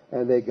second,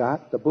 and they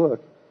got the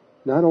book,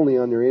 not only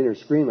on their inner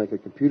screen like a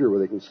computer where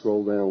they can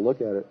scroll down and look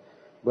at it,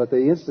 but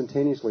they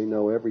instantaneously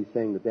know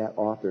everything that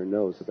author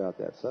knows about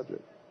that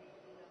subject.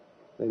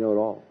 They know it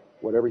all.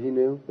 Whatever he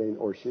knew,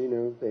 or she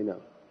knew, they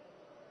know.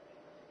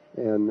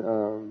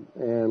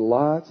 And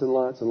lots and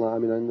lots and lots. I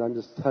mean, I'm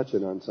just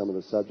touching on some of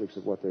the subjects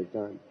of what they've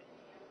done.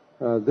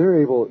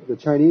 The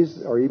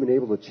Chinese are even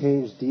able to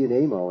change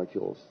DNA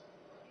molecules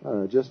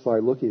just by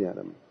looking at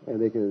them.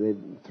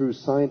 And through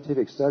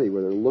scientific study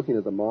where they're looking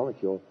at the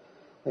molecule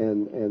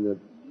and the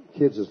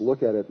kids just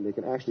look at it and they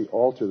can actually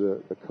alter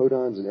the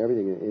codons and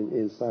everything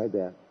inside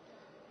that,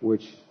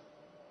 which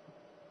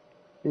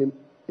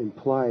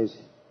implies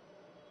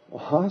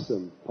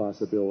awesome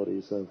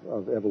possibilities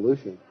of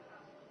evolution.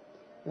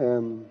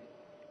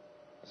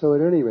 So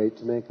at any rate,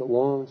 to make a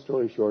long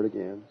story short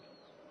again,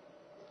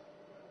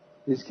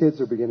 these kids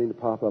are beginning to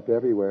pop up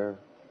everywhere,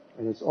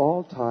 and it's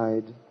all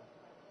tied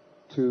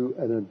to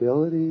an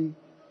ability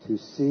to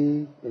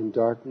see in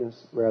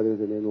darkness rather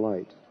than in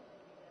light.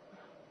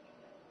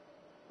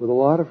 With a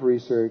lot of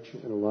research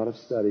and a lot of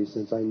study,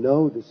 since I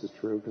know this is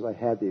true because I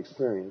had the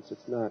experience,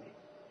 it's not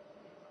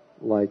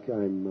like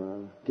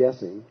I'm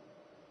guessing.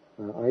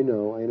 I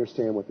know, I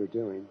understand what they're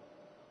doing.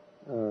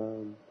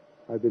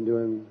 I've been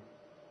doing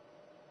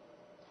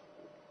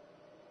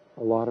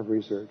a lot of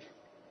research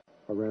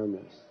around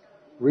this.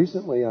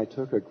 Recently, I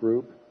took a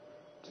group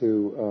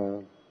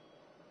through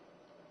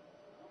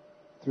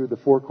the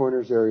Four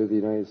Corners area of the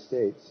United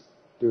States,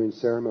 doing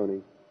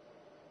ceremony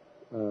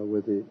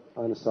with the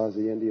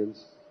Anasazi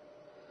Indians.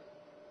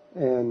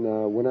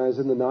 And when I was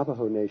in the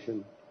Navajo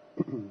Nation,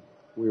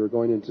 we were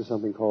going into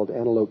something called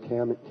Antelope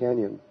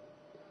Canyon.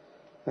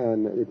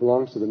 And it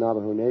belongs to the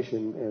Navajo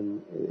Nation,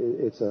 and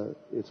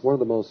it's one of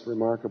the most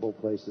remarkable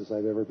places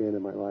I've ever been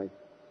in my life.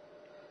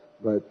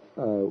 But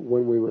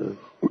when we were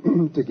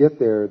to get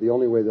there, the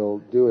only way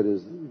they'll do it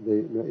is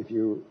they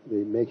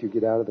make you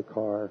get out of the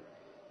car,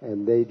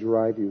 and they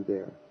drive you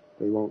there.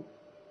 They won't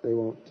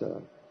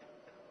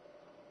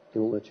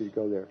let you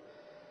go there.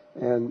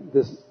 And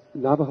this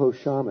Navajo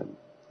shaman,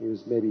 he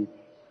was maybe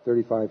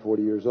 35,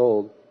 40 years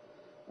old,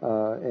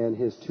 and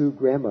his two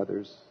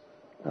grandmothers,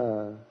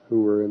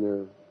 who were in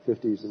their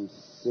 50s and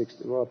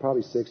 60s, well,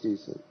 probably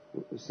 60s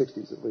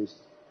at least.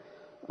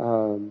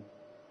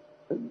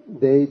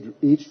 They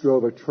each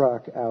drove a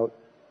truck out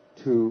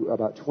to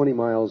about 20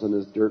 miles on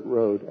this dirt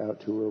road out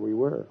to where we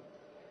were.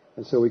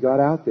 And so we got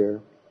out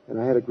there, and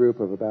I had a group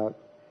of about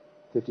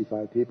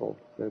 55 people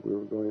that we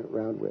were going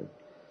around with.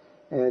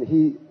 And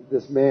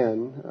this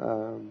man,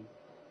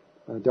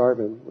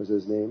 Darwin was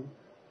his name,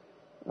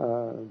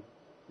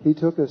 he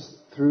took us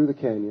through the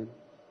canyon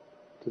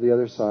to the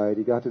other side.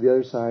 He got to the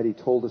other side. He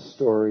told us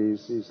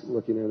stories. He's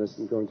looking at us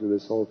and going through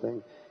this whole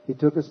thing. He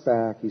took us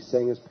back. He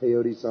sang us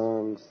peyote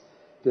songs,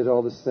 did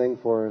all this thing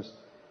for us.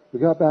 We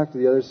got back to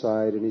the other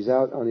side, and he's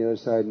out on the other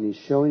side, and he's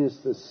showing us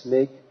the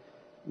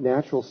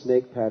natural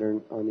snake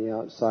pattern on the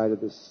outside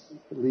of this,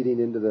 leading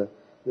into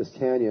this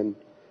canyon.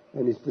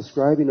 And he's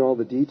describing all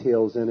the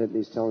details in it, and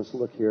he's telling us,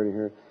 look here and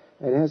here.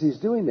 And as he's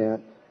doing that,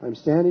 I'm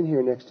standing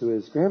here next to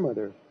his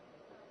grandmother,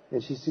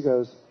 and she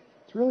goes,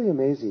 "It's really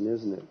amazing,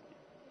 isn't it?"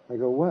 I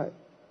go, "What?"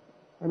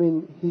 I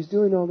mean, he's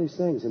doing all these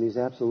things, and he's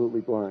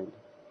absolutely blind.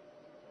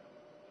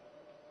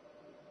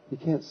 He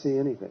can't see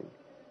anything.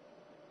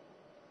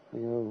 I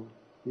go,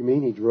 "You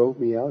mean he drove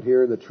me out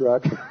here in the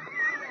truck?"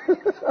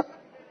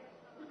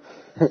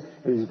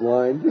 And he's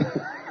blind.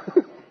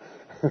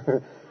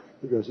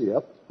 He goes,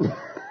 "Yep."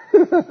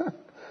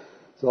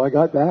 So I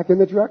got back in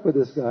the truck with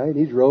this guy, and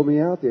he drove me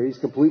out there. He's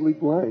completely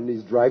blind.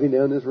 He's driving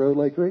down this road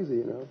like crazy,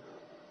 you know.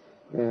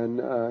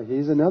 And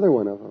he's another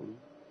one of them.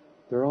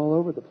 They're all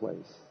over the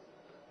place.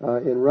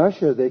 In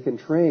Russia, they can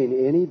train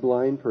any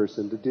blind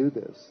person to do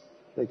this.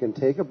 They can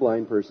take a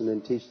blind person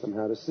and teach them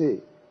how to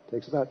see. It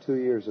takes about 2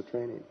 years of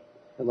training,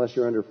 unless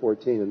you're under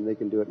 14, and they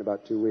can do it in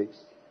about 2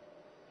 weeks.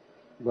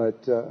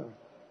 But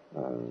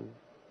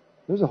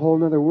there's a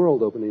whole other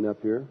world opening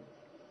up here.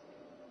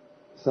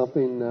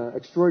 Something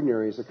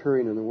extraordinary is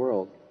occurring in the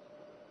world.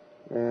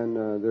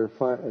 And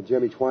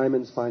Jimmy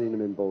Twyman's finding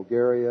them in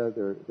Bulgaria.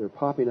 They're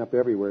popping up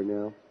everywhere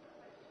now.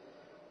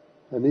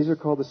 And these are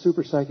called the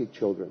super psychic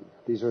children.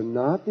 These are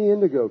not the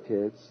indigo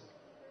kids.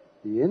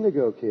 The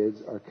indigo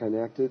kids are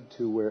connected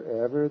to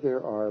wherever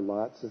there are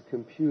lots of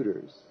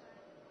computers.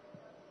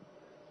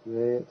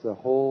 It's a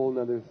whole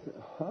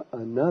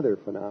another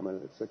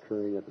phenomenon that's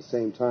occurring at the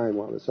same time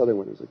while this other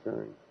one is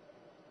occurring.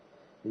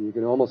 And you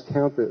can almost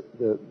count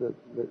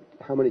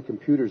how many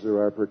computers there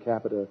are per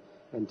capita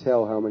and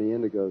tell how many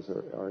indigos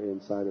are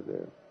inside of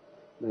there.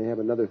 And they have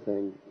another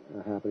thing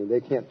happening. They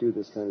can't do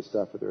this kind of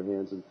stuff with their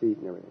hands and feet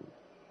and everything.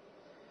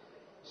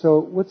 So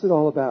what's it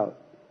all about?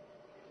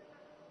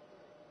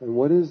 And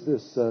what is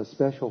this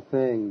special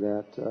thing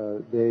that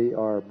they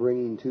are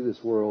bringing to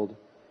this world,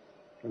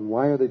 and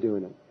why are they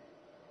doing it?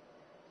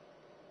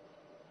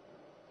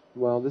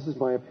 Well, this is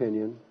my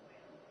opinion,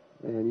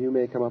 and you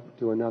may come up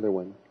to another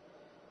one.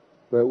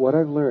 But what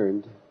I've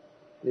learned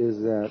is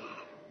that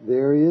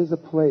there is a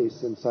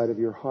place inside of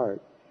your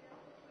heart.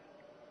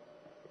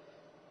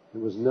 It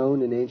was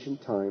known in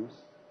ancient times.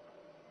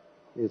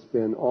 It's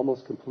been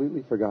almost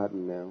completely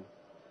forgotten now.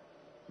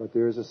 But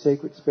there is a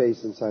sacred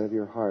space inside of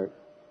your heart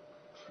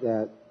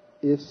that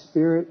if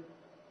spirit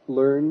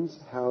learns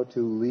how to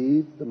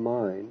leave the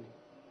mind,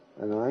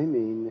 and I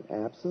mean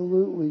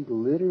absolutely,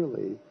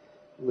 literally,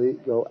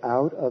 go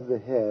out of the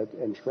head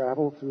and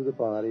travel through the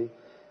body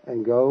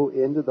and go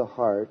into the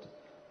heart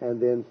and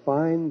then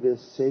find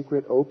this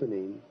sacred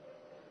opening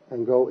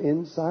and go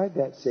inside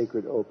that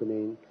sacred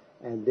opening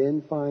and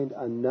then find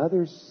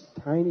another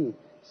tiny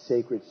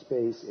sacred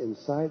space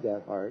inside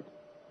that heart,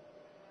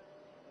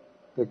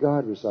 that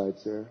God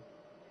resides there.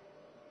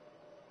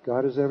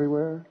 God is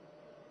everywhere,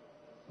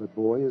 but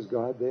boy, is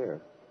God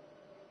there.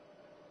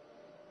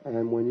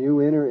 And when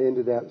you enter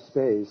into that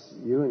space,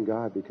 you and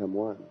God become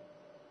one.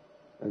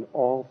 And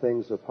all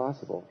things are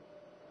possible.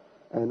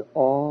 And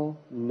all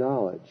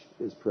knowledge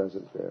is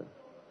present there.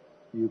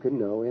 You can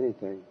know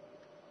anything.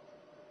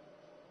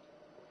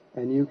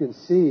 And you can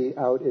see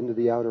out into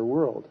the outer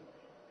world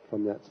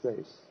from that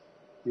space.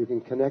 You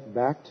can connect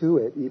back to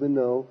it even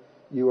though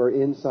you are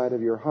inside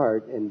of your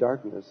heart in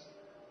darkness.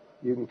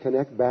 You can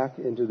connect back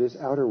into this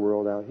outer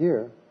world out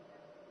here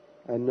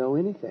and know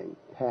anything,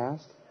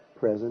 past,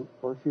 present,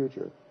 or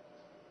future.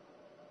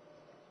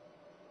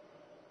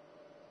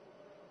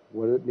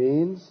 What it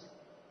means,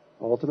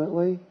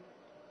 ultimately,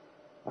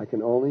 I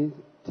can only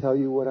tell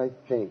you what I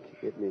think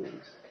it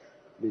means.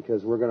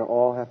 Because we're going to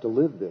all have to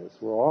live this.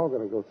 We're all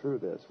going to go through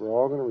this. We're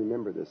all going to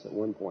remember this at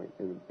one point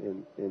in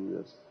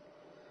this.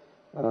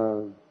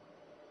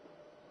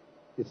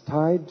 It's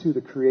tied to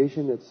the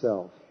creation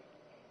itself.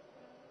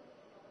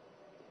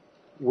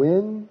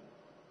 When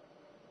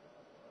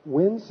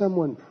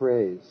someone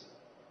prays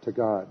to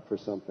God for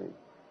something,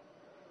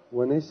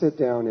 when they sit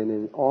down and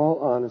in all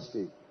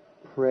honesty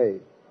pray,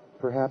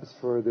 perhaps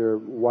for their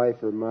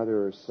wife or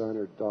mother or son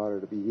or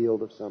daughter to be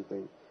healed of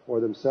something, or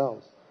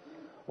themselves,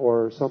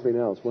 or something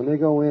else, when they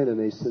go in and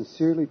they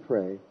sincerely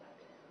pray,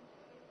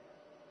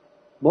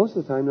 most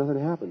of the time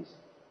nothing happens.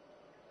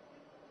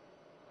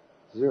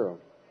 Zero.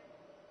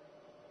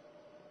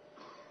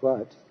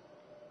 But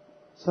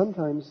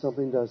sometimes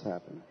something does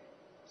happen.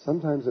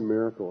 Sometimes a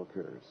miracle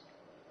occurs.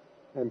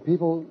 And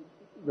people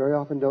very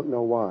often don't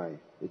know why.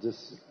 It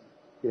just,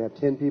 you have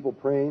 10 people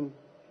praying,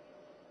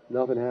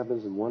 nothing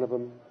happens, and one of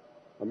them,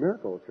 a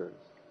miracle occurs.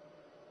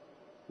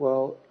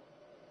 Well,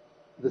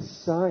 the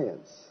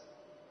science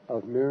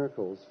of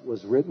miracles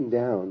was written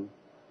down,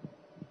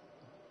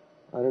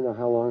 I don't know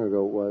how long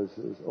ago it was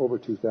over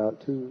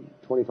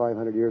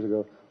 2,500 years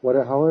ago,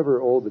 however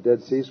old the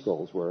Dead Sea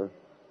Scrolls were.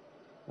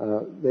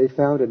 They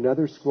found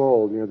another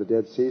scroll near the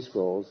Dead Sea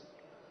Scrolls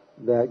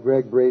that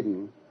Greg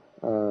Braden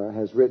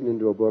has written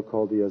into a book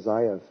called the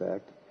Isaiah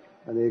Effect,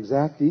 and the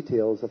exact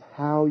details of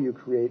how you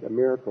create a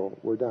miracle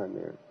were done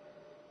there.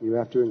 You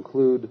have to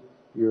include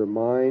your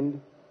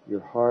mind, your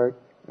heart,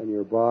 and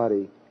your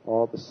body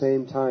all at the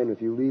same time.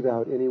 If you leave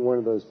out any one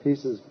of those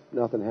pieces,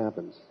 nothing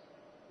happens.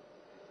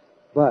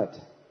 But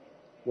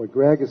what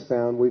Greg has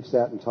found, we've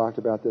sat and talked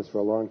about this for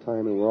a long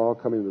time, and we're all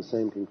coming to the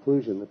same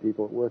conclusion, the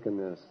people that work in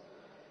this,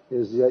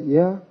 is that,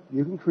 yeah,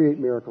 you can create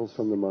miracles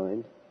from the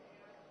mind.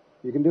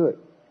 You can do it.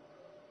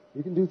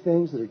 You can do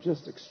things that are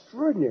just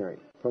extraordinary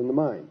from the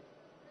mind.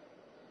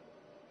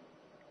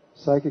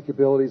 Psychic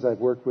abilities, I've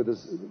worked with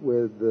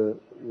the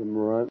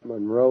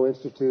Monroe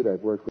Institute.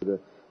 I've worked with the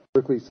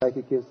Berkeley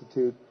Psychic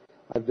Institute.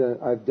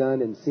 I've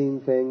done and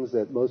seen things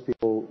that most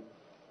people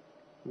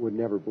would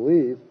never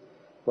believe,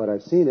 but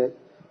I've seen it.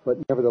 But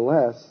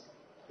nevertheless,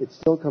 it's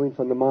still coming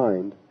from the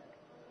mind.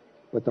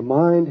 But the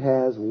mind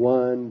has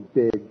one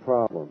big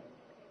problem.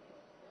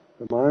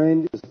 The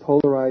mind is a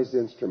polarized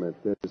instrument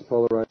that is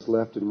polarized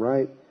left and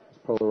right.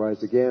 It's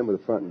polarized again with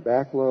the front and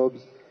back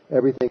lobes.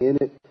 Everything in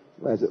it,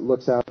 as it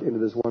looks out into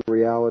this one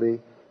reality,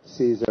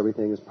 sees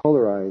everything as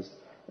polarized.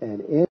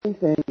 And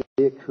anything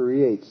it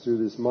creates through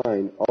this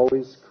mind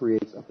always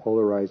creates a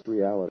polarized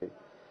reality.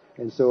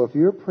 And so if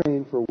you're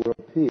praying for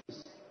world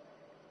peace,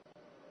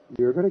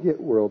 you're going to get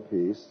world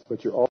peace,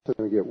 but you're also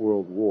going to get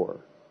world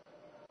war.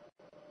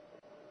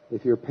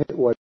 If you're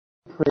what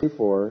you pray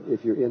for,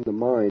 if you're in the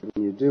mind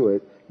when you do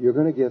it, you're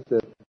going to get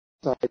the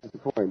sides of the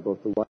coin,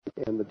 both the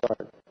light and the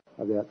dark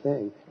of that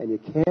thing. And you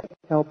can't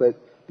help it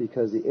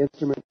because the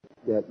instrument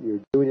that you're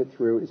doing it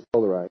through is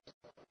polarized.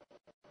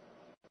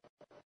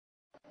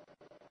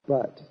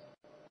 But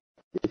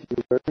if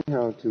you learn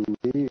how to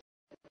leave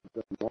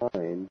the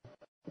mind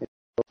and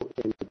go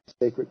into the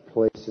sacred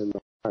place in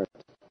the heart,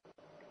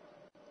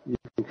 you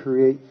can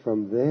create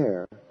from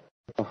there.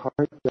 The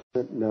heart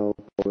doesn't know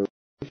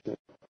polarization.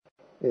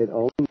 It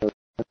only knows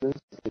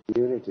oneness and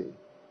unity.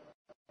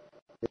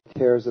 It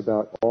cares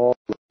about all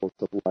levels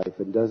of life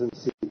and doesn't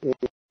see any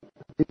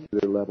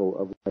particular level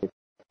of life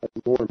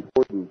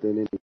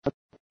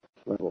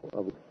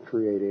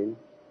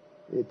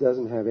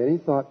doesn't have any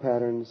thought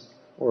patterns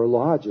or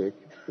logic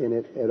in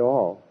it at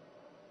all.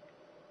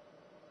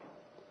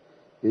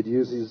 It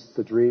uses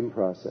the dream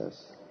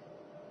process.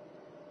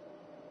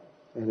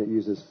 And it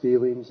uses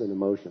feelings and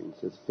emotions.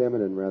 It's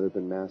feminine rather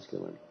than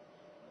masculine.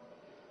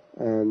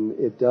 And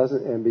it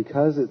doesn't, and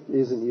because it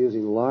isn't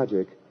using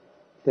logic,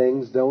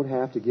 things don't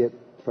have to get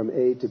from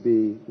A to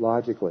B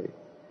logically.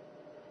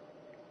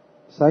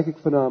 Psychic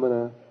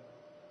phenomena,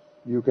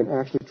 you can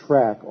actually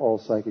track all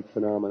psychic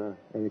phenomena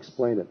and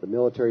explain it. The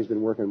military's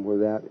been working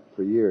with that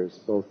for years,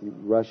 both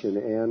Russian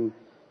and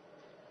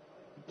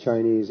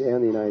Chinese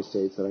and the United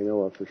States that I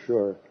know of for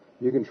sure.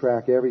 You can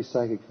track every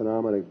psychic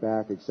phenomena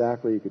back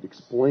exactly. You could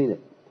explain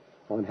it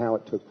on how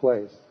it took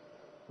place.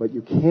 But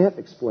you can't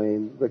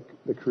explain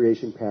the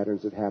creation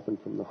patterns that happen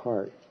from the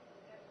heart.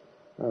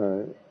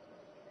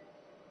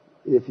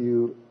 If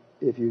you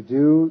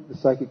do the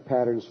psychic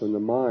patterns from the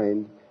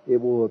mind, it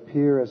will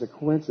appear as a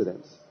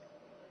coincidence.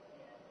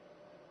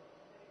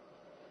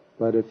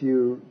 But if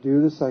you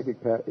do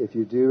if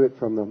you do it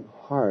from the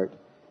heart,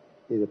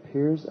 it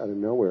appears out of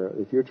nowhere.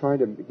 If you're trying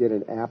to get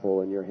an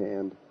apple in your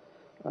hand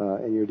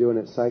and you're doing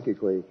it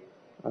psychically,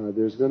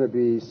 there's going to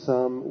be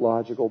some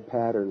logical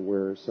pattern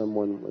where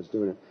someone was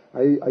doing it.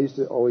 I used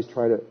to always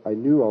I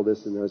knew all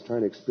this and I was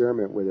trying to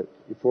experiment with it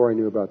before I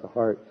knew about the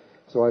heart.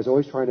 So I was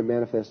always trying to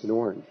manifest an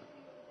orange.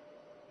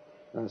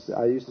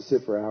 I used to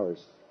sit for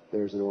hours.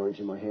 There's an orange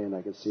in my hand.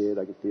 I could see it.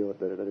 I could feel it.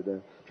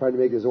 Trying to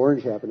make this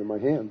orange happen in my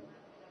hand.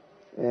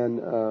 And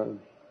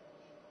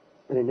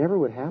it never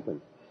would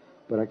happen.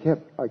 But I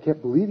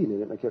kept believing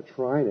in it. And I kept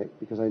trying it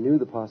because I knew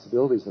the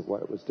possibilities of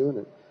what it was doing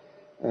it.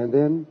 And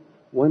then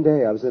one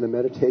day I was in a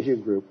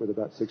meditation group with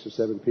about 6 or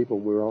 7 people.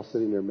 We were all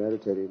sitting there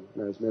meditating.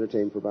 And I was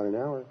meditating for about an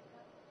hour.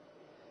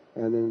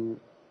 And then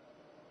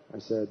I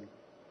said,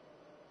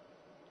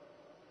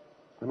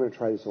 I'm going to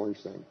try this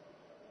orange thing.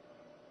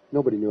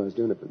 Nobody knew I was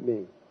doing it but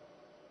me.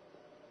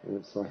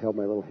 And so I held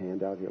my little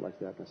hand out here like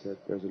that. And I said,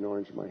 there's an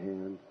orange in my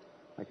hand.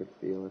 I could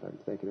feel it. I'm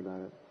thinking about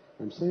it.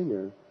 I'm sitting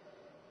there.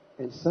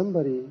 And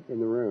somebody in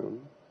the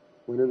room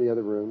went in the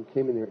other room,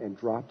 came in there, and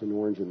dropped an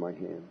orange in my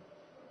hand.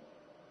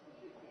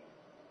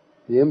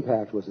 The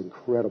impact was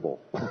incredible.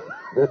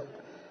 I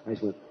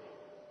just went,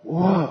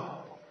 whoa,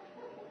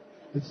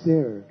 it's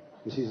there.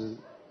 And she says,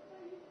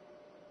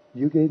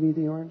 you gave me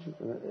the orange?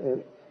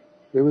 And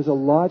there was a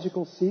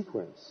logical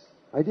sequence.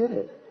 I did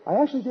it. I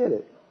actually did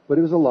it. But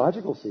it was a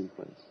logical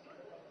sequence.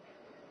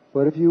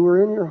 But if you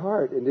were in your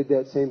heart and did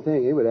that same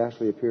thing, it would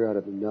actually appear out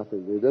of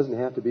nothing. There doesn't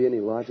have to be any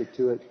logic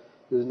to it.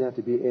 There doesn't have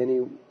to be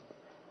any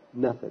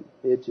nothing.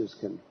 It just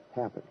can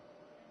happen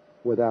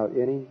without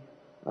any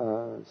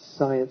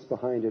science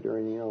behind it or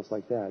anything else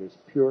like that. It's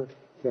pure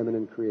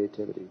feminine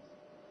creativity.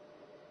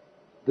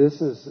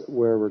 This is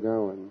where we're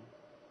going,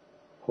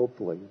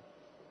 hopefully,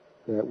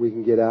 that we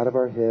can get out of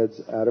our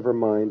heads, out of our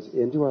minds,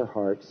 into our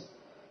hearts,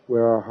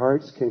 where our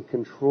hearts can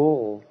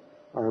control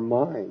our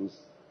minds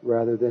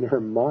rather than our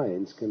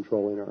minds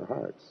controlling our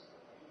hearts.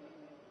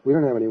 We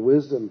don't have any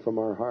wisdom from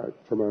our heart,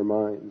 from our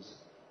minds.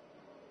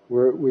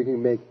 We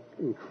can make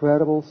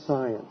incredible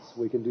science.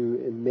 We can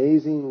do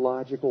amazing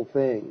logical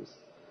things,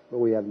 but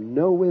we have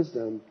no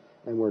wisdom,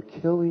 and we're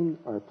killing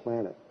our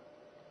planet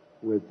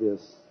with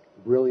this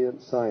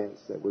brilliant science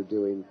that we're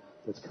doing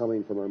that's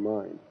coming from our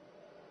mind.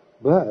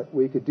 But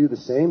we could do the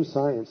same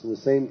science and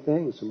the same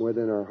things from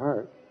within our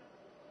heart.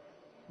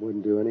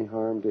 Wouldn't do any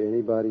harm to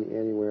anybody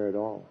anywhere at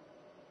all.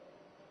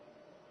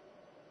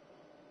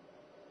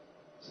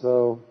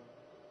 So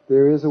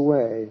there is a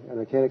way, and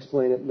I can't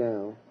explain it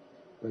now,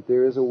 but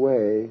there is a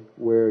way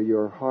where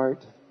your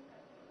heart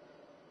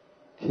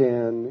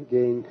can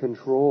gain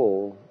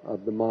control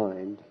of the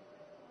mind.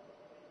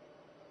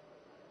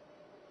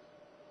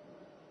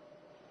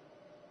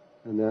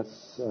 And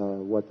that's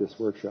what this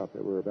workshop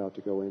that we're about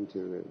to go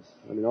into is.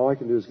 I mean, all I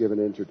can do is give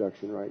an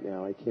introduction right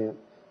now. I can't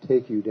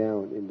take you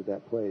down into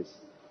that place.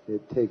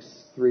 It takes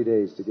 3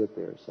 days to get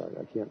there. Sorry,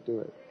 I can't do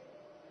it.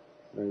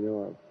 I know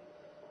of.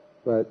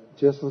 But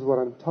just with what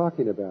I'm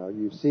talking about,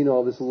 you've seen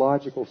all this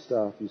logical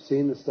stuff. You've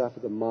seen the stuff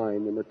of the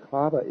mind. The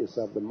Mer-Ka-Ba is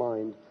of the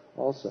mind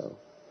also.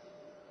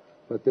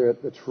 But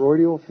the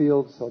toroidal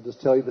fields, I'll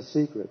just tell you the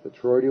secret, the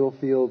toroidal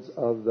fields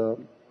of the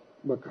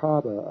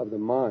Mer-Ka-Ba, of the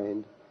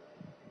mind,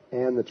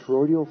 and the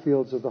toroidal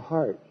fields of the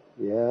heart.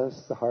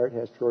 Yes, the heart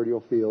has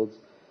toroidal fields.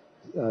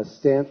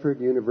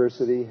 Stanford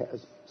University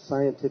has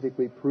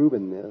scientifically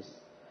proven this.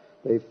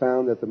 They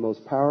found that the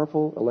most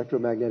powerful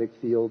electromagnetic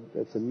field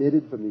that's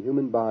emitted from the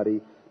human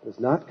body does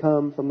not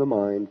come from the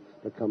mind,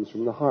 but comes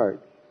from the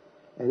heart.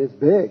 And it's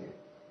big.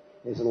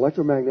 It's an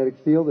electromagnetic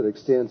field that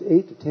extends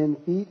 8 to 10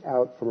 feet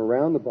out from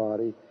around the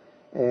body,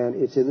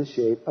 and it's in the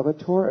shape of a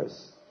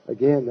torus.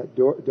 Again, that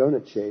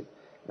donut shape.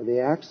 And the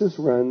axis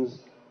runs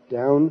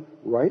down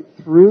right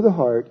through the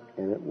heart,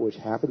 which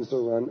happens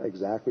to run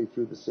exactly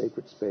through the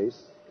sacred space,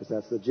 because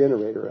that's the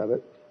generator of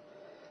it.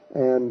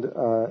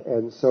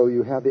 And so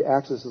you have the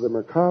axis of the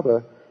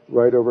Mer-Ka-Ba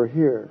right over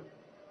here.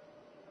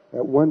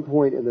 At one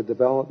point in the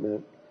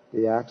development,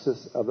 the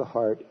axis of the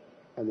heart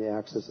and the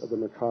axis of the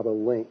Mer-Ka-Ba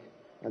link,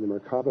 and the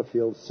Mer-Ka-Ba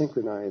fields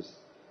synchronize,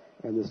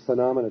 And this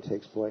phenomena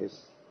takes place,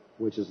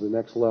 which is the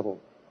next level.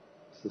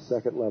 It's the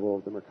second level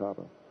of the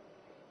Mer-Ka-Ba.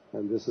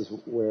 And this is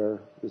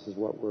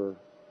what we're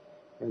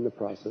in the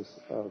process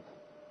of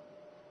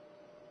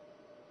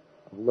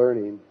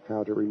learning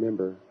how to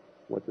remember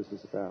what this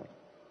is about.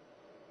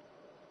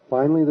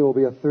 Finally, there will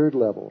be a third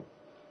level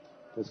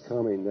that's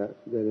coming, that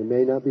it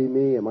may not be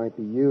me, it might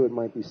be you, it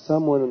might be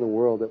someone in the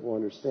world that will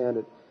understand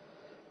it.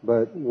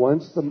 But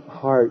once the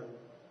heart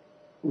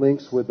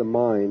links with the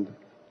mind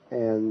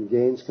and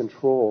gains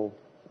control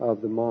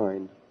of the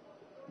mind,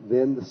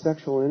 then the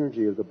sexual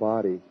energy of the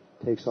body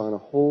takes on a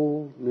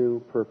whole new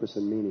purpose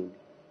and meaning.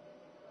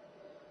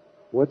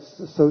 What's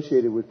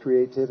associated with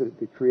creativity,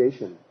 the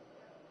creation?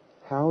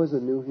 How is a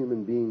new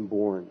human being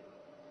born?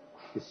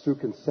 It's through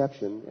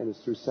conception, and it's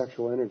through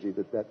sexual energy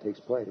that takes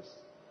place.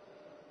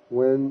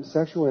 When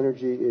sexual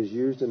energy is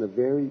used in a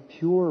very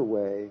pure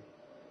way,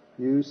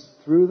 used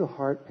through the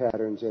heart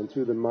patterns and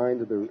through the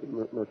mind of the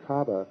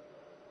Mer-Ka-Ba,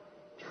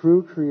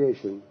 true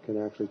creation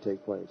can actually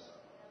take place.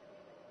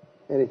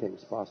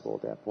 Anything's possible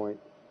at that point.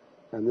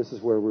 And this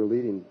is where we're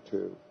leading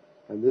to.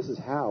 And this is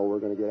how we're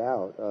going to get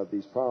out of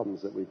these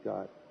problems that we've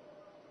got,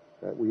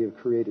 that we have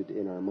created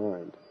in our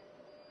mind.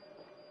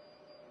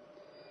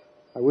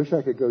 I wish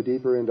I could go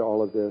deeper into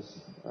all of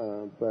this,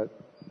 but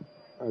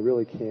I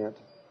really can't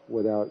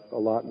without a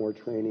lot more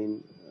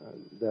training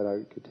that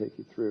I could take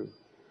you through.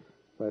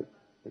 But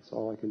it's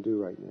all I can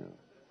do right now.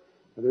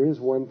 Now, there is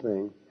one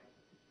thing,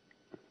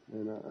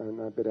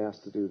 and I've been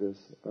asked to do this.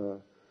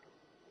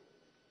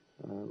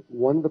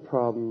 One of the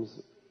problems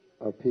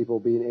of people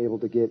being able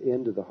to get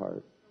into the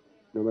heart,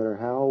 no matter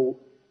how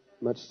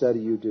much study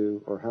you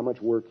do or how much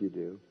work you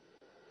do,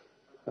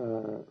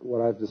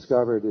 what I've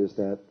discovered is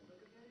that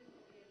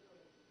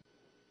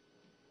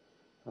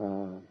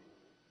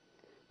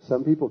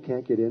some people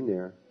can't get in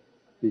there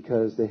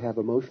because they have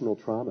emotional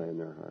trauma in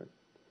their heart.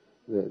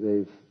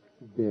 They've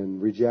been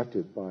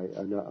rejected by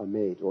a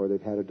mate, or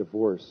they've had a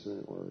divorce,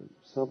 or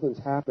something's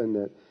happened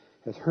that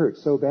has hurt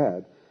so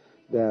bad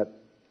that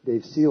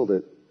they've sealed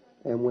it.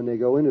 And when they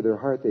go into their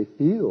heart, they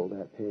feel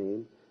that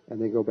pain,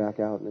 and they go back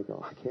out and they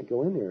go, I can't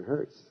go in there, it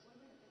hurts.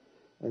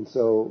 And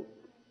so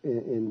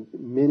in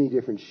many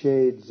different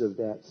shades of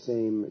that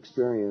same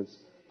experience,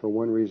 for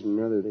one reason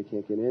or another, they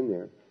can't get in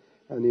there.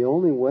 And the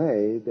only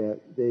way that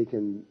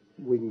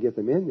we can get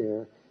them in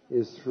there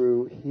is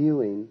through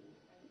healing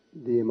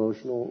the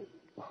emotional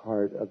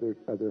heart of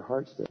their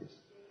heart space.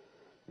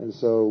 And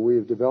so we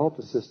have developed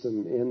a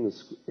system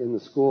in the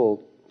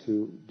school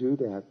to do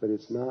that, but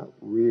it's not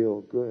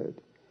real good.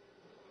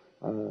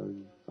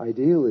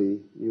 Ideally,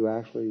 you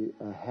actually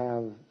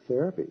have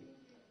therapy.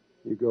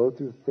 You go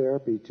through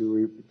therapy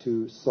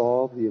to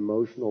solve the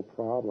emotional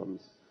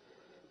problems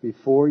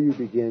before you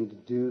begin to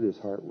do this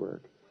heart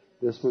work.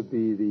 This would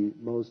be the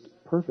most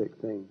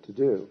perfect thing to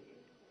do.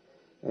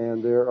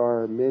 And there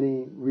are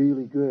many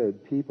really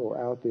good people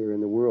out there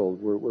in the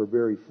world. We're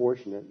very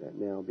fortunate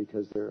now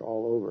because they're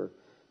all over.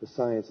 The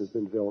science has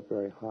been developed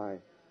very high.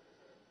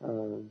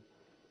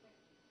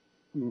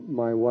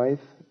 My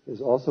wife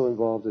is also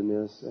involved in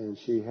this, and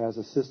she has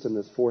a system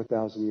that's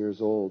 4,000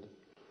 years old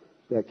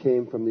that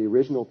came from the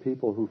original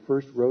people who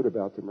first wrote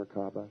about the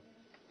Mer-Ka-Ba.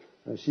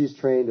 She's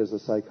trained as a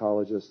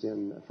psychologist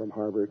from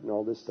Harvard and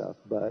all this stuff,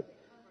 but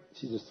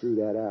she just threw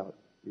that out.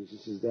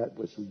 That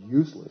was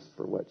useless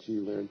for what she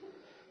learned,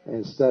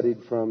 and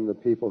studied from the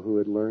people who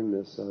had learned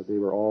this. They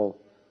were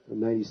all a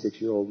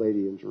 96-year-old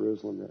lady in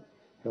Jerusalem that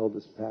held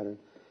this pattern.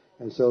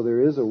 And so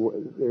there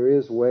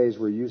is ways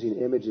we're using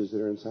images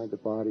that are inside the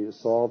body to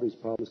solve these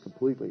problems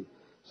completely,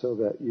 so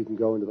that you can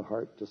go into the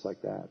heart just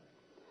like that.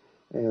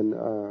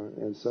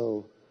 And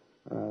so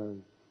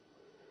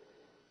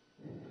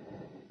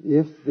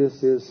if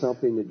this is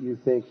something that you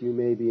think you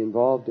may be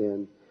involved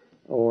in,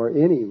 or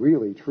any,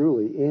 really,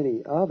 truly,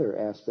 any other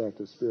aspect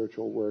of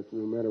spiritual work,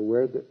 no matter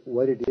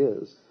what it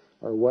is,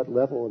 or what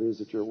level it is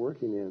that you're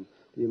working in,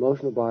 the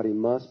emotional body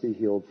must be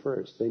healed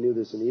first. They knew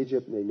this in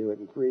Egypt, and they knew it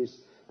in Greece,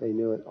 they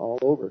knew it all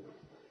over.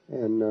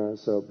 And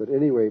but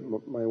anyway,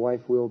 my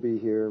wife will be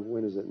here,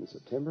 when is it, in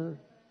September?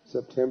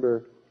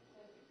 September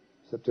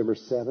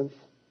 7th.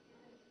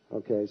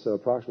 Okay, so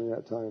approximately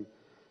that time.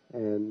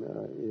 And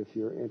if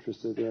you're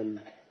interested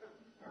in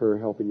her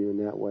helping you in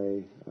that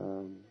way,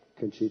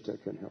 Conchita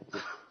can help you.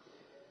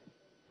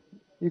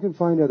 You can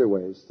find other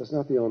ways.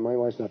 My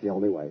wife's not the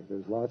only way.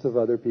 There's lots of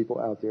other people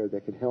out there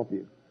that can help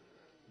you.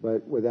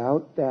 But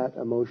without that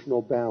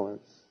emotional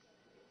balance,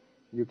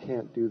 you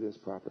can't do this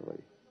properly.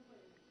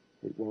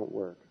 It won't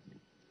work.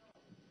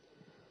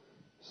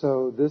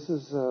 So this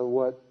is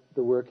what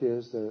the work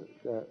is.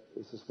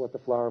 This is what the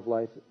Flower of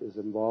Life is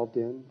involved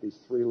in, these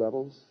three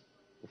levels.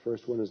 The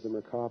first one is the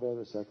Mer-Ka-Ba.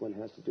 The second one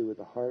has to do with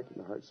the heart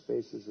and the heart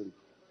spaces and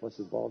what's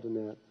involved in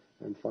that.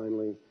 And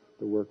finally,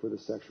 the work with the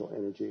sexual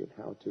energy and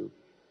how to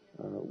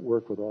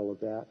work with all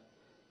of that.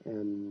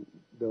 And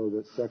though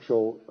the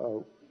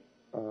sexual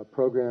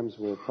programs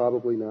will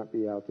probably not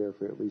be out there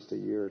for at least a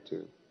year or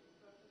two.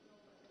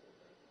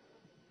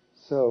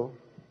 So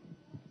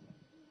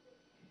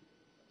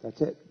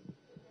that's it.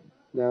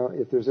 Now,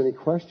 if there's any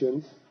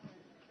questions,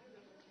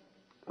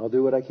 I'll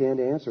do what I can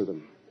to answer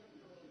them.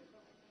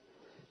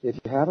 If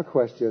you have a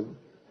question,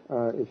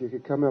 if you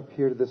could come up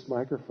here to this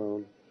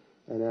microphone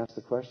and ask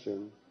the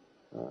question,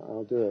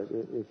 I'll do it.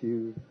 If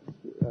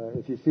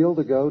you feel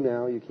to go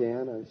now, you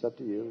can. It's up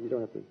to you. You don't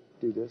have to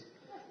do this.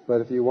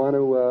 But if you want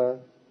to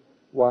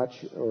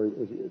watch, or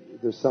if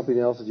there's something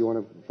else that you want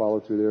to follow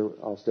through there,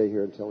 I'll stay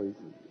here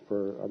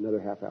for another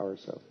half hour or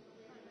so.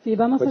 Sí,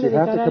 vamos a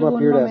dedicar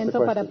algún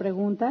momento para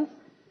preguntas.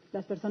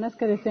 Las personas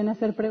que deseen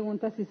hacer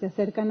preguntas, si se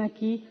acercan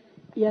aquí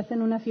y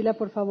hacen una fila,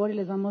 por favor, y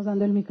les vamos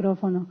dando el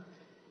micrófono.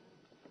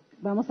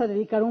 Vamos a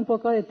dedicar un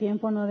poco de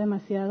tiempo, no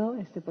demasiado,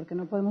 porque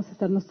no podemos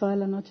estarnos toda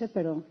la noche,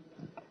 pero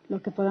lo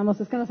que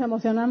podamos. Es que nos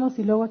emocionamos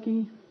y luego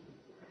aquí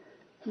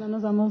no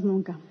nos vamos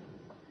nunca.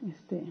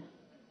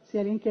 Si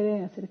alguien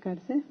quiere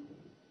acercarse.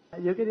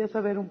 Yo quería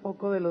saber un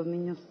poco de los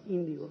niños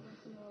índigos.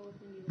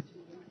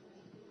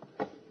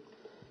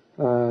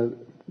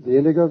 The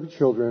indigo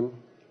children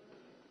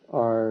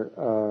are,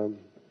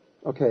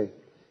 okay,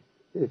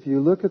 if you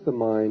look at the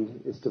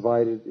mind, it's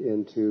divided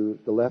into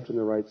the left and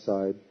the right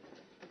side.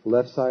 The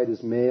left side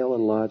is male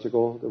and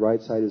logical. The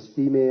right side is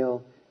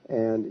female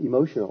and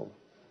emotional.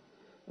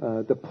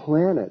 The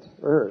planet,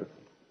 Earth,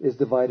 is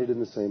divided in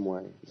the same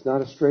way. It's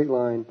not a straight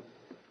line,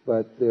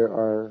 but there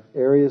are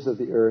areas of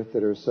the Earth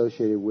that are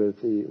associated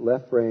with the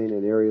left brain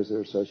and areas that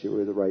are associated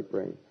with the right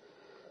brain.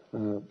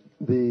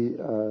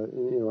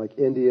 Like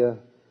India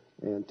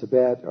and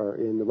Tibet are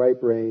in the right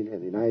brain,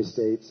 and the United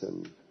States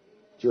and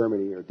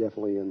Germany are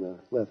definitely in the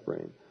left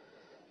brain.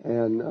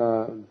 And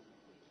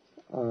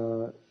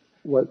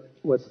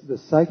what's the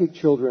psychic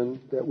children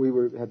that we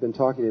have been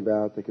talking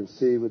about that can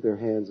see with their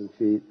hands and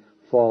feet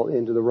fall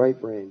into the right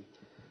brain.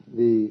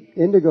 The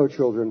indigo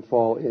children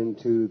fall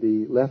into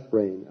the left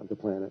brain of the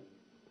planet,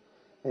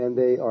 and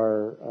they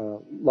are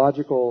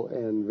logical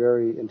and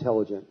very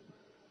intelligent.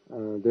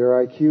 Their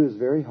IQ is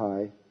very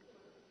high.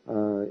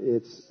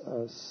 It's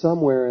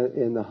somewhere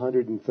in the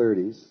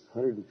 130s,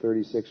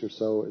 136 or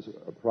so is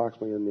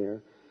approximately in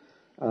there.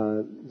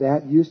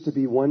 That used to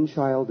be one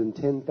child in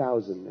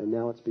 10,000, and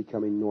now it's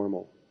becoming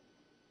normal.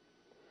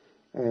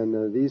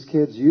 And these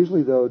kids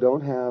usually, though,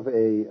 don't have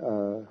they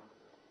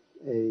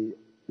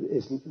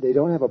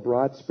don't have a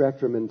broad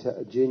spectrum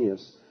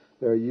genius.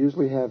 They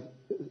usually have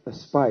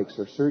spikes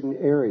or certain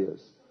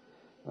areas.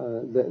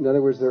 In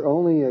other words, they're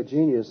only a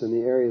genius in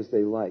the areas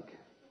they like,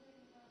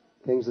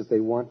 things that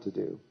they want to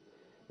do.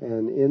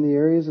 And in the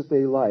areas that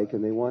they like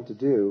and they want to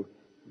do,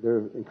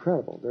 they're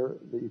incredible.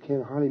 You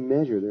can hardly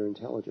measure their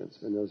intelligence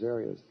in those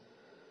areas.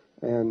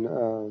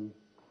 And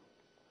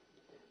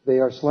they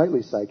are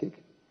slightly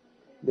psychic.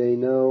 They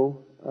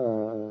know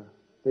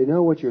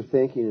what you're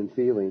thinking and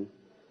feeling,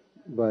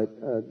 but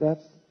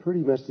that's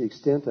pretty much the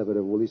extent of it,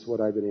 at least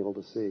what I've been able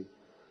to see.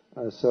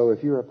 So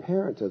if you're a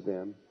parent of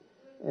them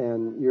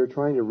and you're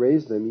trying to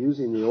raise them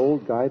using the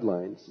old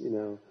guidelines,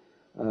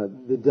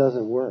 it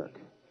doesn't work.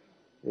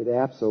 It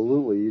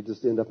absolutely, you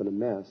just end up in a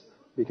mess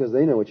because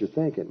they know what you're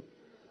thinking.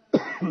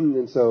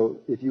 And so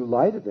if you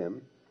lie to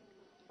them,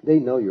 they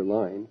know you're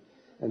lying.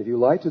 And if you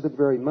lie to them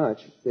very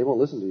much, they won't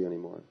listen to you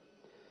anymore.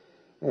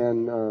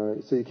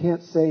 And so you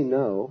can't say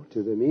no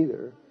to them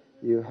either.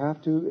 You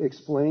have to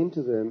explain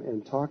to them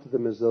and talk to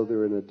them as though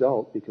they're an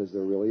adult because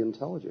they're really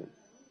intelligent,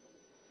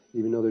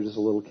 even though they're just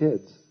little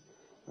kids.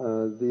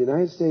 The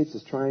United States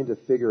is trying to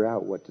figure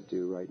out what to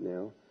do right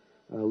now.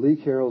 Lee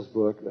Carroll's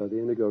book, The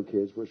Indigo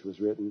Kids, which was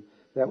written,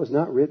 that was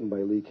not written by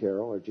Lee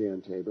Carroll or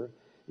Jan Tabor.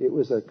 It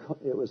was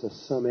a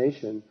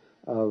summation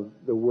of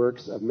the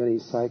works of many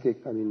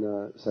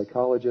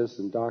psychologists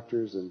and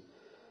doctors and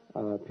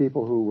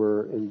people who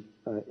were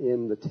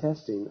in the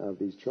testing of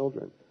these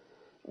children.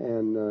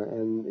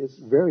 And it's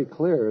very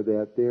clear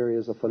that there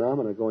is a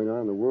phenomena going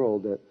on in the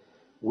world that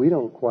we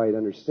don't quite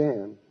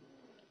understand,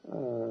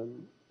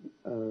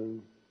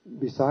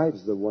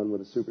 besides the one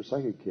with the super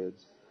psychic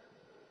kids.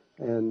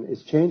 And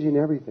it's changing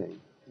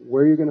everything.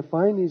 Where you're going to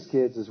find these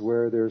kids is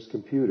where there's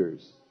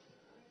computers.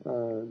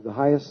 The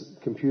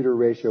highest computer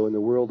ratio in the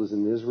world is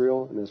in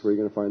Israel, and that's where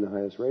you're going to find the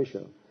highest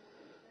ratio.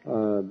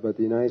 But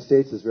the United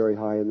States is very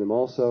high in them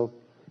also.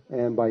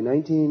 And by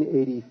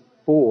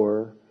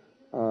 1984,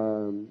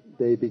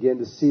 they began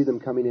to see them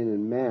coming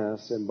in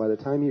mass. And by the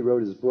time he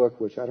wrote his book,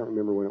 which I don't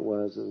remember when it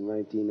was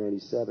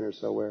 1997 or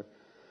so, where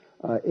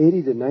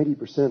 80 to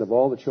 90% of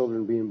all the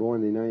children being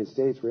born in the United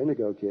States were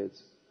indigo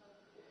kids.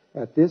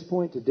 At this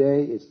point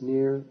today, it's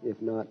near,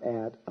 if not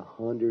at,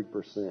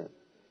 100%.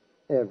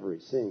 Every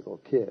single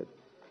kid,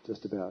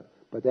 just about.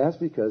 But that's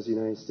because the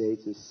United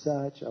States is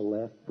such a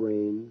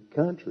left-brain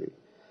country.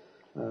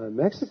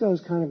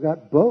 Mexico's kind of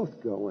got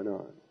both going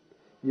on.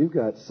 You've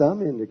got some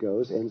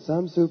indigos and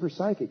some super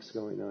psychics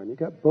going on. You've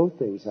got both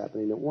things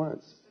happening at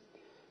once.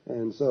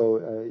 And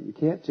so you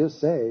can't just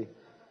say,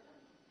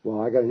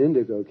 well, I got an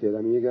indigo kid.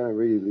 I mean, you got to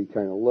really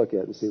kind of look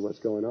at and see what's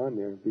going on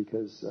there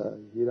because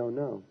you don't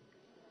know.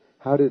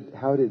 How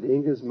did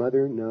Inga's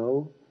mother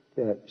know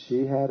that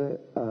she had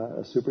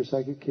a super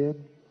psychic kid?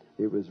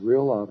 It was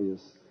real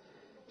obvious.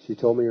 She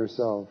told me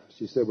herself.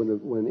 She said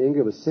when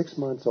Inga was 6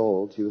 months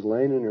old, she was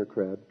laying in her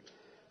crib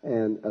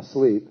and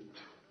asleep,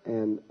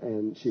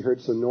 and she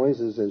heard some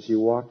noises, and she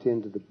walked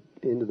into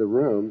the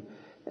room,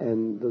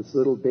 and this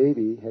little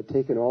baby had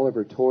taken all of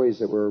her toys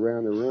that were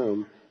around the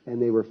room,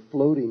 and they were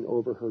floating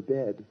over her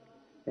bed,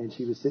 and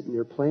she was sitting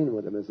there playing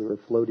with them as they were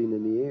floating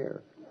in the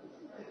air.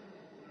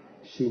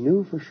 She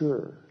knew for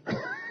sure.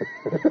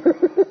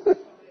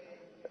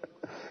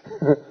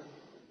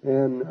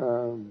 And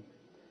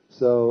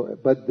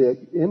but the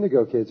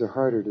indigo kids are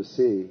harder to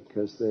see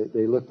because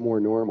they look more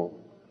normal.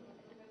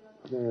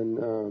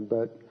 And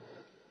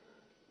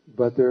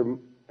but they're,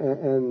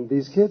 and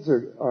these kids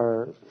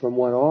are from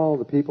what all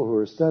the people who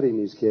are studying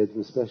these kids,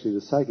 and especially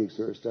the psychics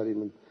who are studying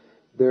them,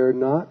 they're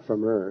not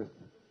from Earth.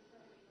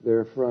 We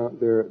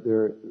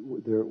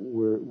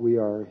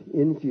are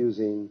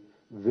infusing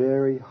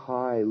very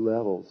high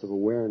levels of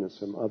awareness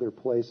from other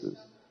places,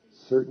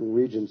 certain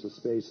regions of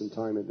space and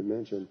time and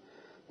dimension,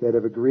 that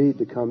have agreed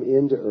to come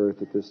into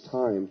Earth at this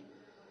time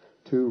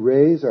to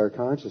raise our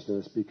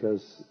consciousness,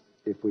 because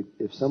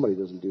if somebody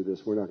doesn't do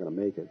this, we're not going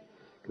to make it,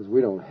 because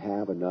we don't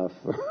have enough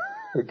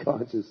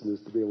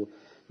consciousness to be able.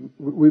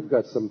 We've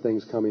got some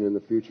things coming in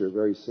the future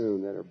very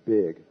soon that are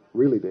big,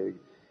 really big,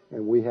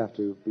 and we have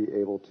to be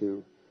able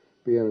to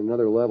be on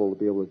another level to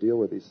be able to deal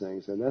with these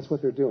things. And that's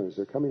what they're doing, is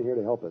they're coming here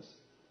to help us.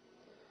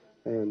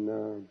 And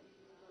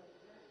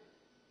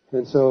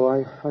so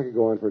I could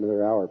go on for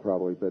another hour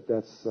probably, but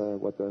that's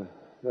the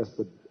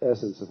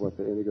essence of what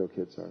the indigo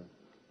kids are.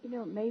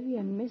 Maybe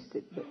I missed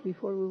it, but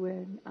before we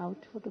went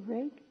out for the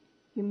break,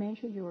 you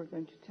mentioned you were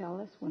going to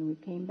tell us when we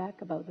came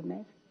back about the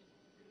message.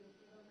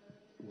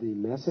 The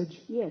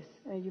message? Yes,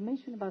 you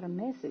mentioned about a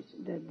message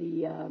that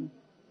the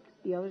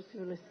other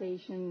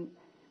civilization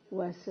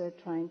was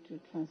trying to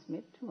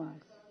transmit to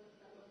us.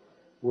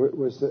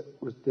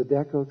 Did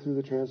that go through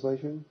the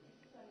translation?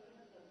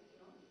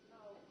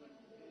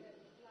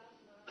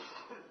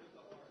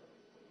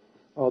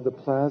 Oh, the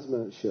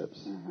plasma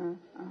ships.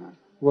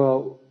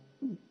 Well,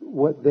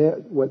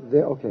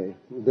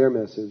 their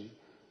message.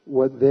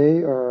 What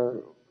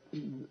their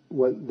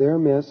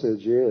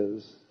message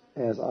is,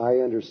 as I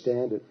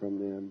understand it from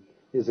them,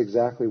 is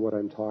exactly what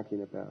I'm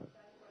talking about.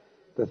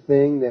 The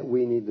thing that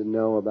we need to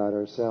know about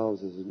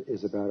ourselves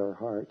is about our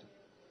heart.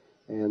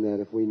 And that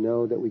if we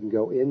know that we can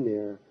go in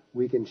there,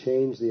 we can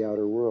change the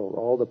outer world.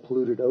 All the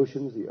polluted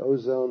oceans, the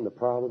ozone, the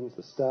problems,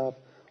 the stuff,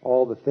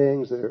 all the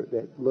things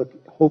that look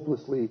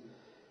hopelessly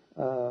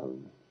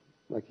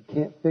like you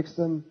can't fix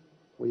them,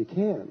 well, you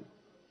can.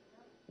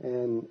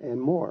 And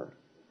more.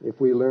 If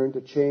we learn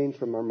to change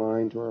from our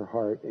mind to our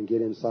heart and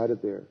get inside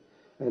of there.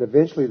 And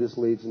eventually this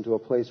leads into a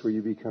place where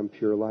you become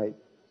pure light.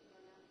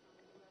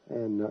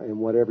 And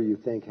whatever you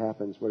think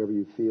happens, whatever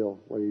you feel,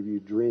 whatever you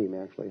dream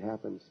actually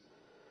happens.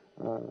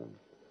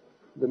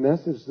 The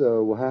message,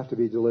 though, will have to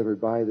be delivered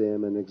by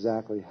them and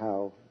exactly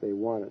how they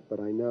want it. But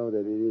I know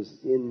that it is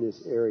in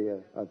this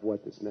area of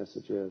what this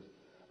message is.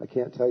 I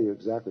can't tell you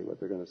exactly what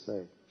they're going to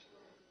say.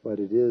 But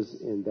it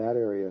is in that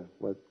area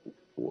what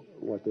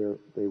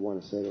they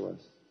want to say to us.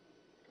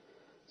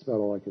 That's about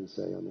all I can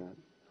say on that.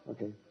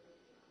 Okay.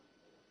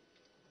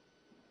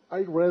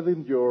 I read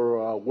in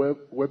your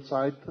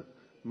website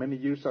many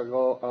years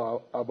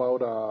ago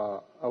about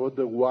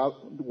the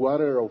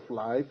water of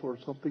life or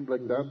something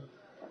like that.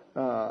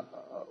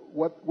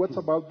 What's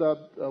about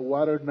that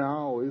water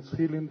now? Is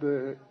healing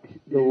the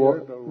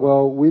earth?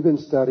 Well, we've been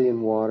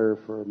studying water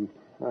for,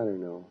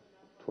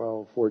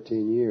 12,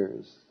 14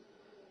 years.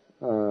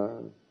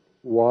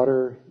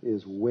 Water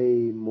is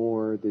way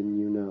more than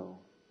you know.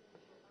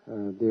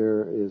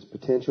 There is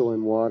potential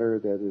in water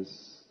that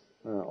is...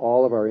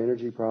 all of our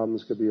energy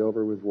problems could be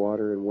over with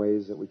water in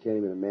ways that we can't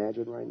even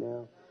imagine right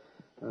now.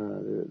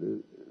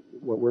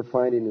 What we're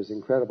finding is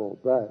incredible.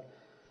 But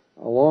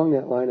along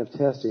that line of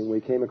testing,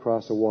 we came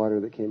across a water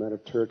that came out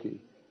of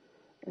Turkey.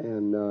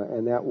 And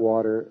that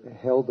water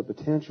held the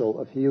potential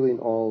of healing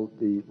all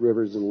the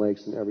rivers and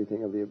lakes and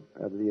everything of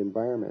the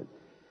environment.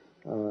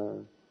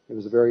 It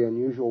was a very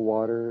unusual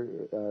water,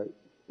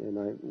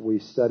 and we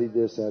studied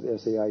this at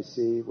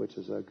SAIC, which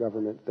is a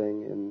government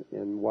thing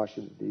in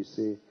Washington,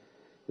 D.C.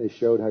 They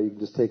showed how you can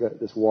just take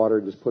this water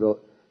and just you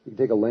can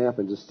take a lamp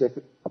and just stick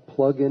a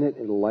plug in it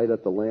and it'll light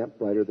up the lamp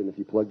brighter than if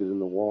you plugged it in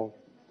the wall.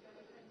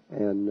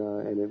 And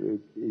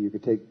you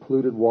could take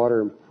polluted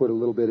water and put a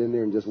little bit in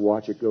there and just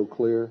watch it go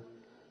clear.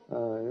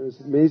 It was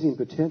amazing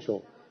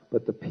potential,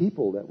 but the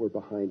people that were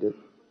behind it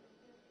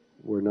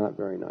were not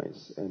very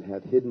nice and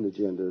had hidden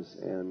agendas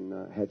and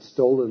had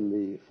stolen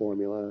the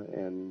formula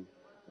and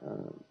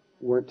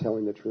weren't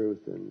telling the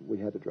truth, and we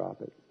had to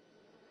drop it.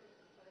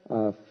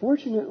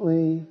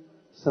 Fortunately,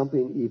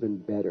 something even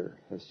better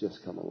has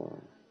just come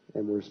along.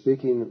 And we're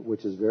speaking,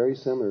 which is very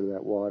similar to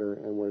that water,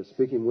 and we're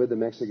speaking with the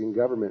Mexican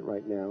government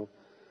right now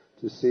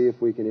to see if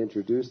we can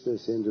introduce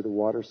this into the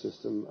water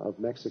system of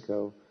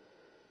Mexico.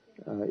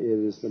 It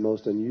is the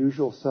most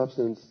unusual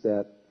substance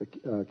that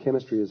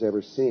chemistry has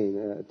ever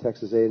seen.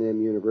 Texas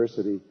A&M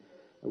University,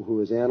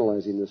 who is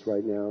analyzing this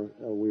right now,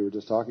 we were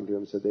just talking to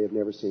them, said they have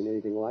never seen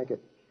anything like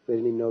it. They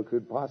didn't even know it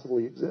could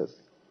possibly exist.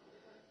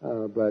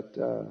 But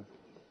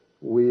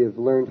we have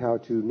learned how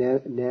to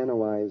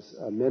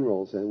nanoize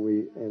minerals,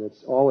 and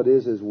it's all it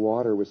is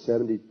water with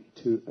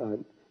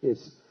 72.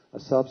 It's a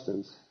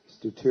substance, it's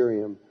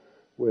deuterium,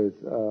 with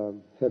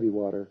heavy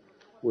water,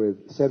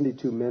 with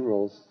 72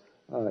 minerals,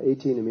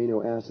 18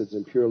 amino acids,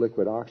 and pure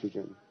liquid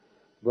oxygen.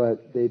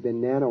 But they've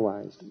been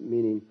nanoized,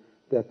 meaning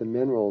that the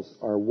minerals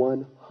are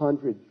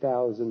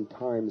 100,000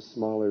 times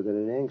smaller than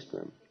an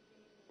angstrom.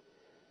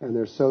 And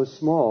they're so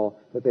small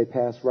that they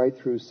pass right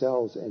through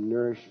cells and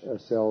nourish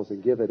cells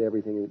and give it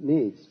everything it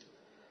needs.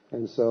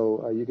 And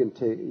so you can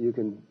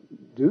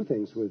do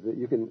things with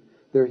it.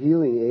 They're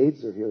healing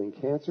AIDS, they're healing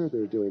cancer,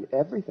 they're doing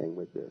everything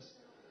with this.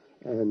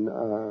 And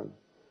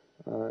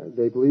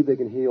they believe they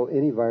can heal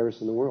any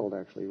virus in the world,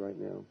 actually, right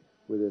now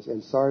with this.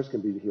 And SARS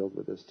can be healed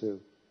with this,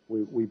 too.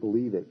 We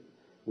believe it.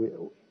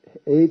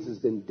 AIDS has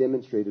been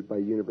demonstrated by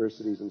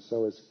universities, and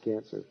so has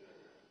cancer.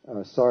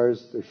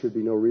 SARS, there should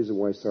be no reason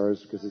why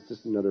SARS, because it's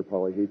just another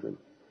polyhedron.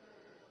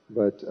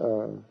 But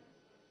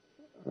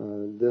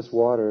this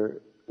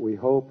water, we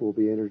hope, will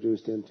be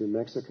introduced into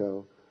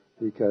Mexico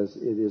because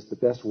it is the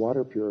best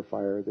water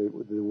purifier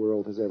that the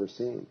world has ever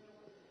seen.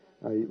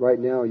 Right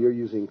now, you're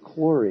using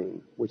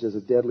chlorine, which is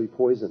a deadly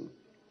poison,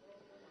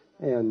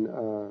 and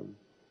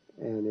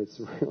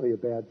it's really a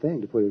bad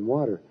thing to put in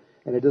water,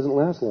 and it doesn't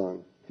last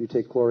long. If you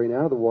take chlorine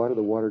out of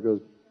the water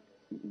goes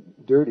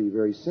dirty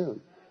very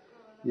soon.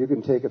 You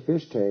can take a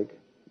fish tank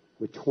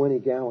with 20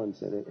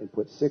 gallons in it and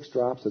put 6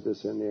 drops of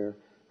this in there,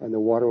 and the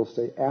water will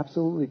stay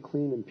absolutely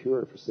clean and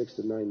pure for 6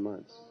 to 9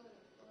 months.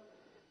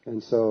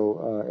 And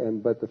so,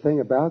 but the thing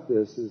about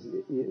this is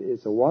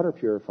it's a water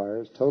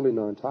purifier. It's totally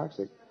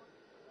non-toxic.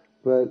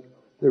 But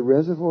the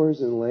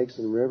reservoirs and lakes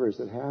and rivers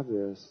that have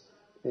this,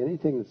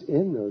 anything that's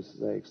in those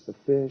lakes, the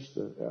fish,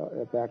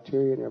 the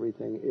bacteria and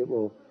everything, it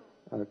will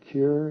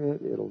cure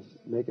it. It'll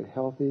make it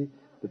healthy.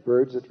 The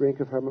birds that drink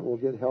from it will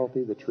get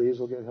healthy. The trees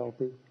will get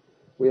healthy.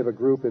 We have a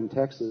group in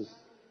Texas,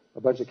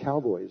 a bunch of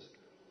cowboys,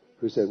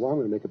 who said, well, I'm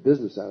going to make a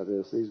business out of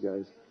this, these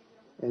guys.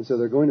 And so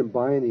they're going and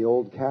buying the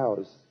old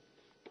cows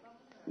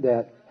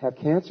that have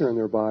cancer in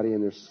their body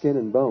and their skin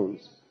and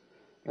bones.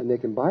 And they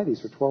can buy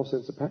these for 12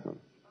 cents a pound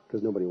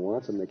because nobody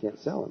wants them. They can't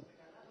sell them.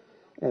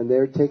 And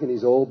they're taking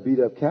these old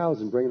beat-up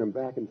cows and bringing them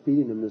back and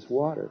feeding them this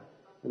water.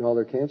 And all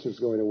their cancer is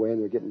going away, and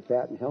they're getting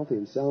fat and healthy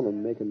and selling them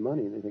and making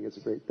money, and they think it's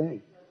a great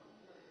thing.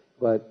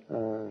 But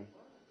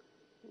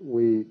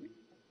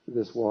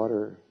this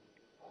water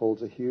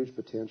holds a huge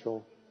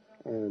potential,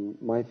 and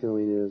my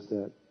feeling is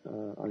that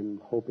I'm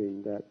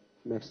hoping that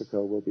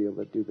Mexico will be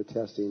able to do the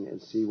testing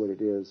and see what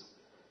it is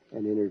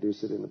and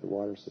introduce it into the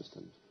water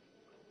systems.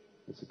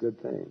 It's a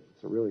good thing.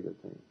 It's a really good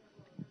thing.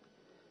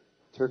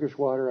 Turkish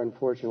water,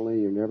 unfortunately,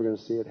 you're never going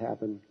to see it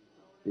happen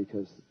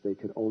because they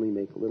could only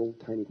make little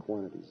tiny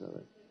quantities of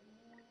it.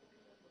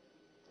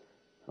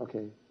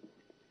 Okay.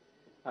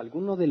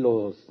 ¿Alguno de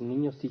los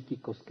niños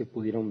psíquicos que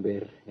pudieron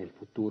ver el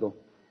futuro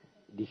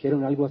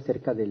dijeron algo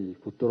acerca del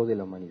futuro de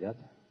la humanidad?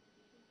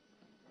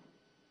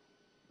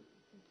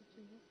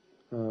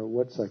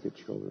 What psychic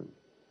children?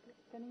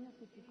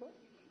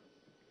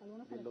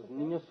 De los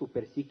niños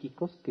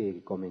superpsíquicos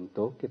que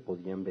comentó que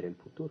podían ver el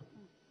futuro.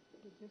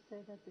 Did you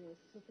say that the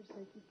super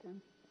psychic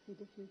can see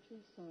the future?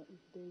 So if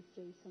they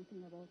say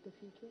something about the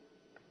future?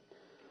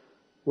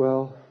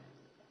 Well,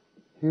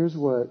 here's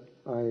what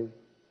I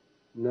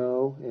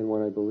know and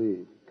what I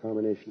believe,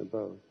 combination of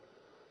both,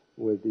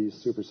 with these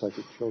super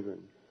psychic children.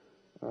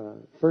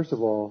 First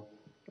of all,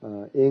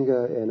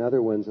 Inga and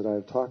other ones that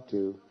I've talked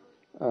to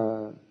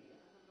are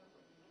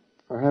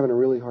having a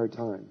really hard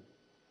time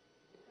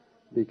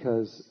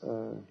because,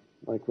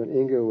 like when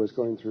Inga was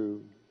going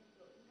through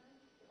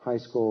high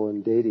school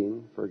and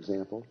dating, for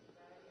example,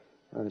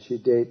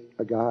 she'd date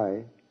a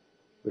guy,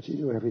 but she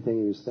knew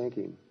everything he was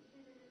thinking.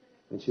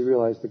 And she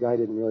realized the guy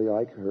didn't really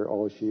like her.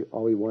 All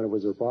he wanted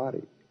was her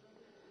body.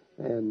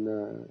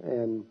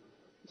 And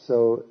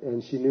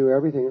she knew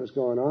everything that was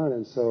going on.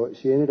 And so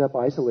she ended up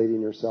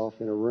isolating herself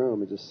in a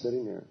room and just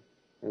sitting there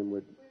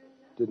and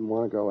didn't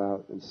want to go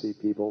out and see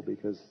people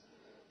because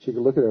she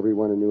could look at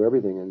everyone and knew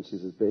everything. And she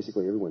says,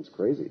 basically, everyone's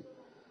crazy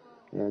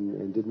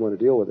and didn't want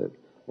to deal with it.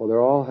 Well,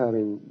 they're all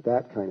having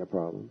that kind of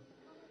problem.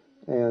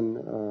 And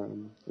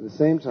at the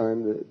same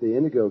time, the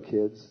indigo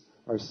kids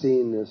are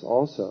seeing this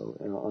also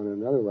on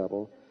another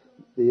level.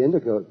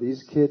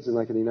 These kids in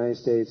the United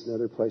States and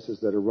other places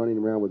that are running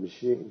around with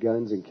machine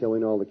guns and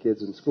killing all the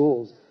kids in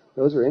schools,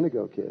 those are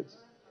indigo kids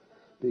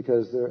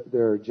because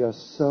they're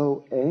just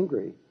so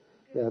angry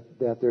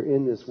that they're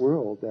in this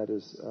world that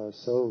is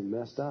so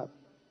messed up.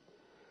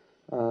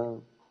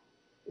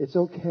 It's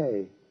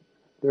okay.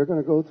 They're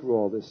going to go through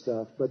all this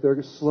stuff, but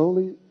they're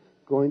slowly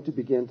going to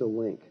begin to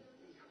link.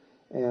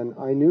 And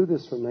I knew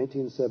this from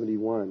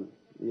 1971.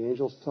 The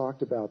angels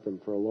talked about them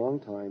for a long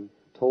time,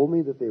 told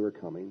me that they were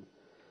coming,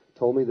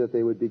 told me that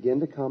they would begin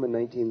to come in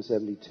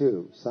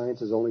 1972. Science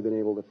has only been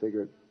able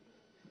to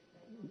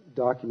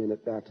document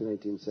it back to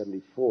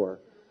 1974,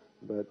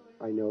 but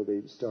I know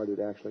they started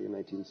actually in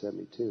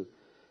 1972,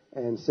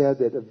 and said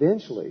that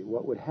eventually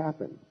what would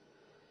happen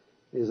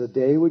is a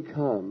day would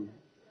come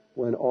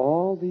when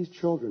all these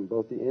children,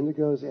 both the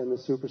indigos and the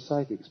super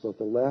psychics, both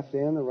the left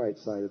and the right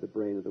side of the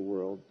brain of the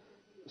world,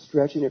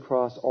 stretching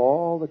across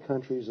all the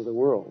countries of the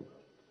world,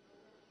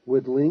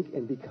 would link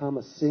and become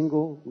a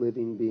single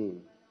living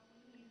being.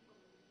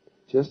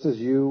 Just as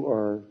you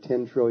are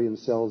 10 trillion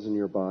cells in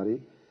your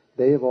body,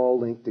 they have all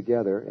linked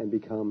together and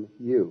become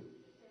you.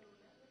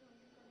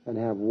 And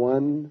have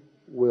one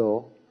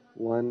will,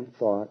 one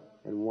thought,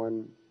 and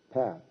one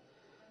path.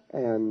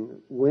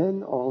 And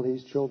when all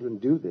these children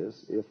do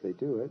this, if they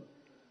do it,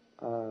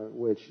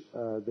 which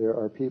there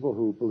are people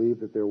who believe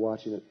that they're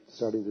watching it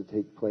starting to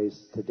take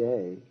place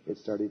today,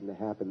 it's starting to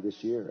happen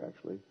this year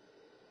actually,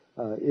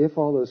 if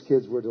all those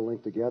kids were to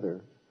link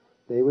together,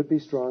 they would be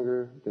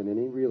stronger than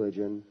any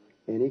religion,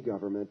 any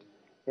government,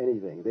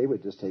 anything. They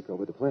would just take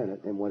over the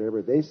planet, and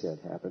whatever they said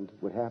happened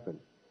would happen.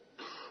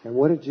 And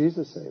what did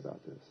Jesus say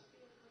about this?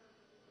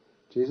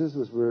 Jesus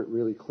was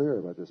really clear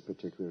about this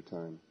particular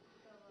time.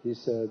 He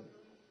said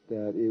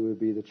that it would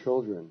be the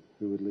children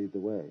who would lead the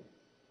way.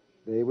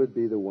 They would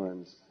be the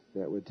ones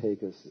that would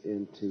take us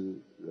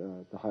into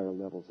the higher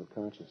levels of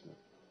consciousness.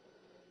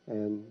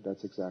 And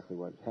that's exactly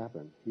what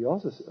happened. He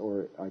also,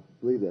 or I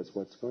believe that's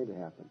what's going to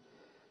happen.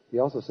 He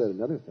also said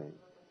another thing.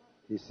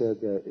 He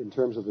said that in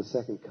terms of the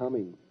second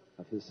coming,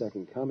 of his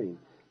second coming,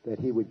 that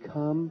he would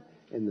come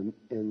in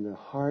the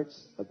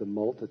hearts of the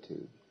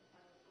multitude.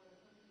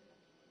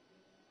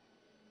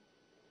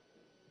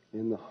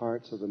 In the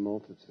hearts of the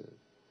multitude.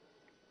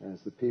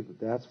 As the people,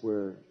 that's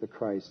where the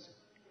Christ,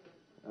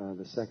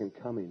 the second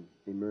coming,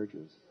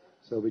 emerges.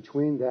 So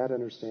between that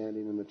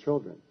understanding and the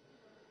children,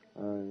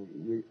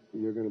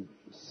 you're going to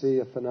see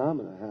a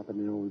phenomena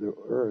happening over the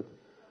earth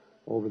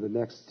over the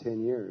next 10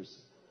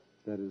 years.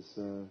 That is,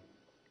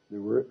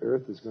 the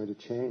earth is going to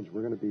change.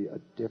 We're going to be a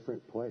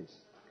different place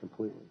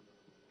completely.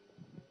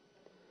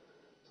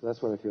 So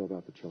that's what I feel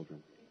about the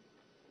children.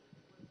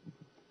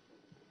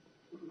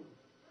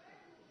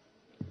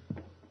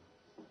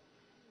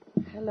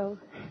 Hello.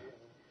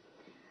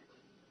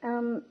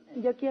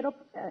 Yo quiero,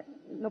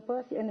 lo puedo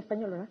decir en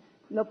español, ¿verdad?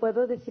 Lo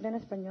puedo decir en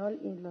español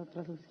y lo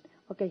traducen.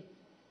 Ok.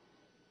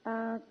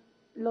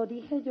 Lo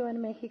dije yo en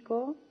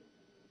México.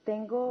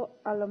 Tengo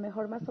a lo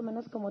mejor más o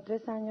menos como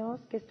 3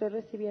 años que estoy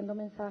recibiendo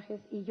mensajes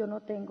y yo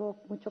no tengo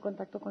mucho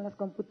contacto con las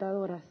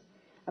computadoras.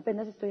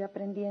 Apenas estoy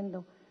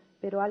aprendiendo.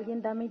 Pero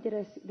alguien da mi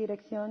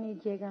dirección y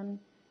llegan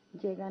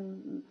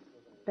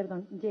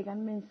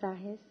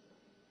mensajes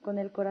con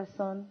el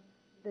corazón,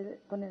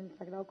 con el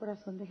Sagrado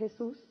Corazón de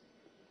Jesús.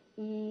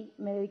 Y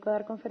me dedico a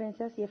dar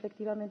conferencias y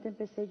efectivamente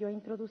empecé yo a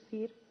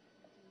introducir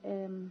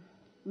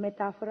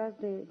metáforas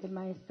del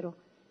maestro.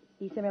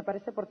 Y se me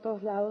aparece por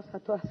todos lados,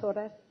 a todas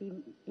horas, y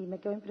me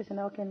quedo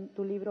impresionado que en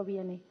tu libro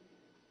viene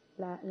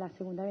la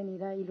segunda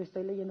venida y lo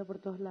estoy leyendo por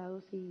todos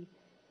lados y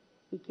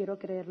quiero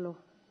creerlo.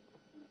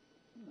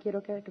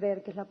 Quiero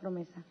creer que es la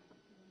promesa.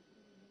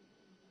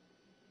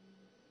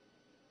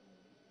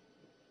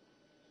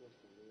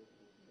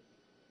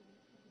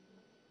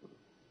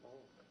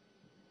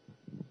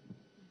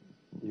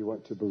 You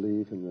want to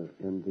believe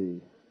in the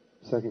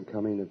second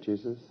coming of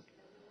Jesus?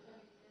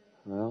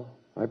 Well,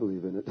 I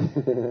believe in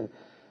it.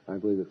 I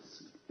believe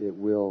it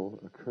will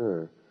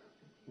occur,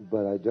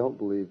 but I don't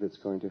believe it's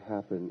going to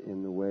happen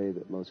in the way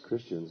that most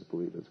Christians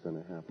believe it's going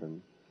to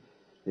happen.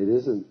 It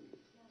isn't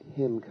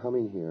him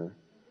coming here,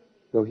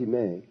 though he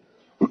may,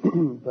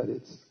 but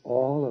it's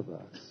all of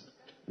us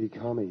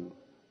becoming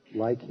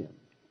like him,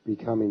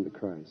 becoming the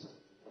Christ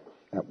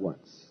at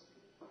once.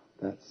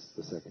 That's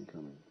the second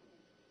coming.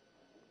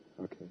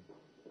 Okay.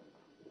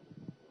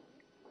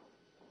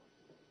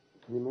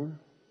 Any more?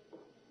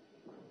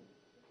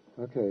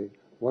 Okay.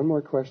 One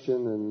more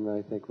question, and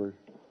I think we're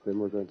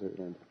going to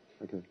end.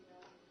 Okay.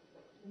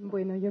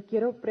 Bueno, yo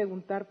quiero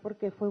preguntar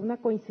porque fue una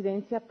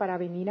coincidencia para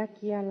venir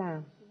aquí a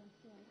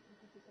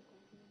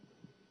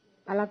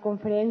la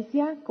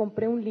conferencia.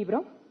 Compré un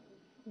libro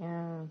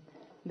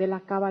de la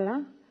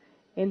Cábala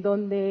en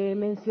donde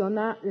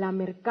menciona la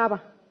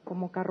Mer-Ka-Ba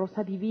como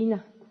carroza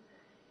divina.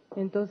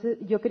 Entonces,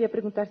 yo quería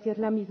preguntar si es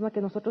la misma que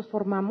nosotros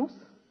formamos,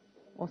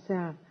 o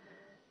sea,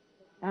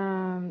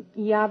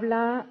 y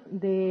habla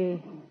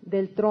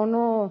del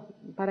trono,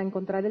 para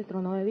encontrar el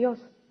trono de Dios.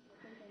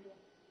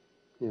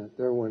 Yeah,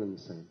 they're one and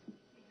the same.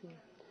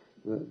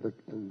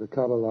 The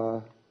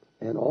Kabbalah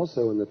and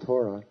also in the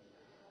Torah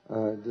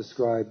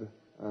describe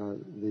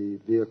the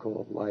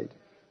vehicle of light,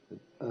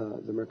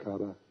 the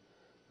Mer-Ka-Ba,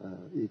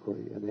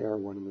 equally, and they are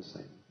one and the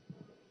same.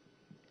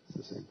 It's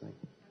the same thing.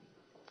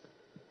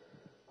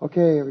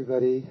 Okay,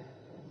 everybody.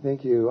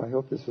 Thank you. I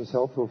hope this was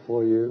helpful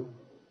for you.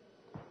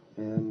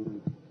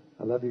 And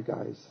I love you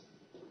guys.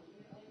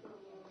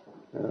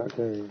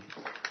 Okay.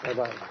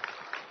 Bye-bye.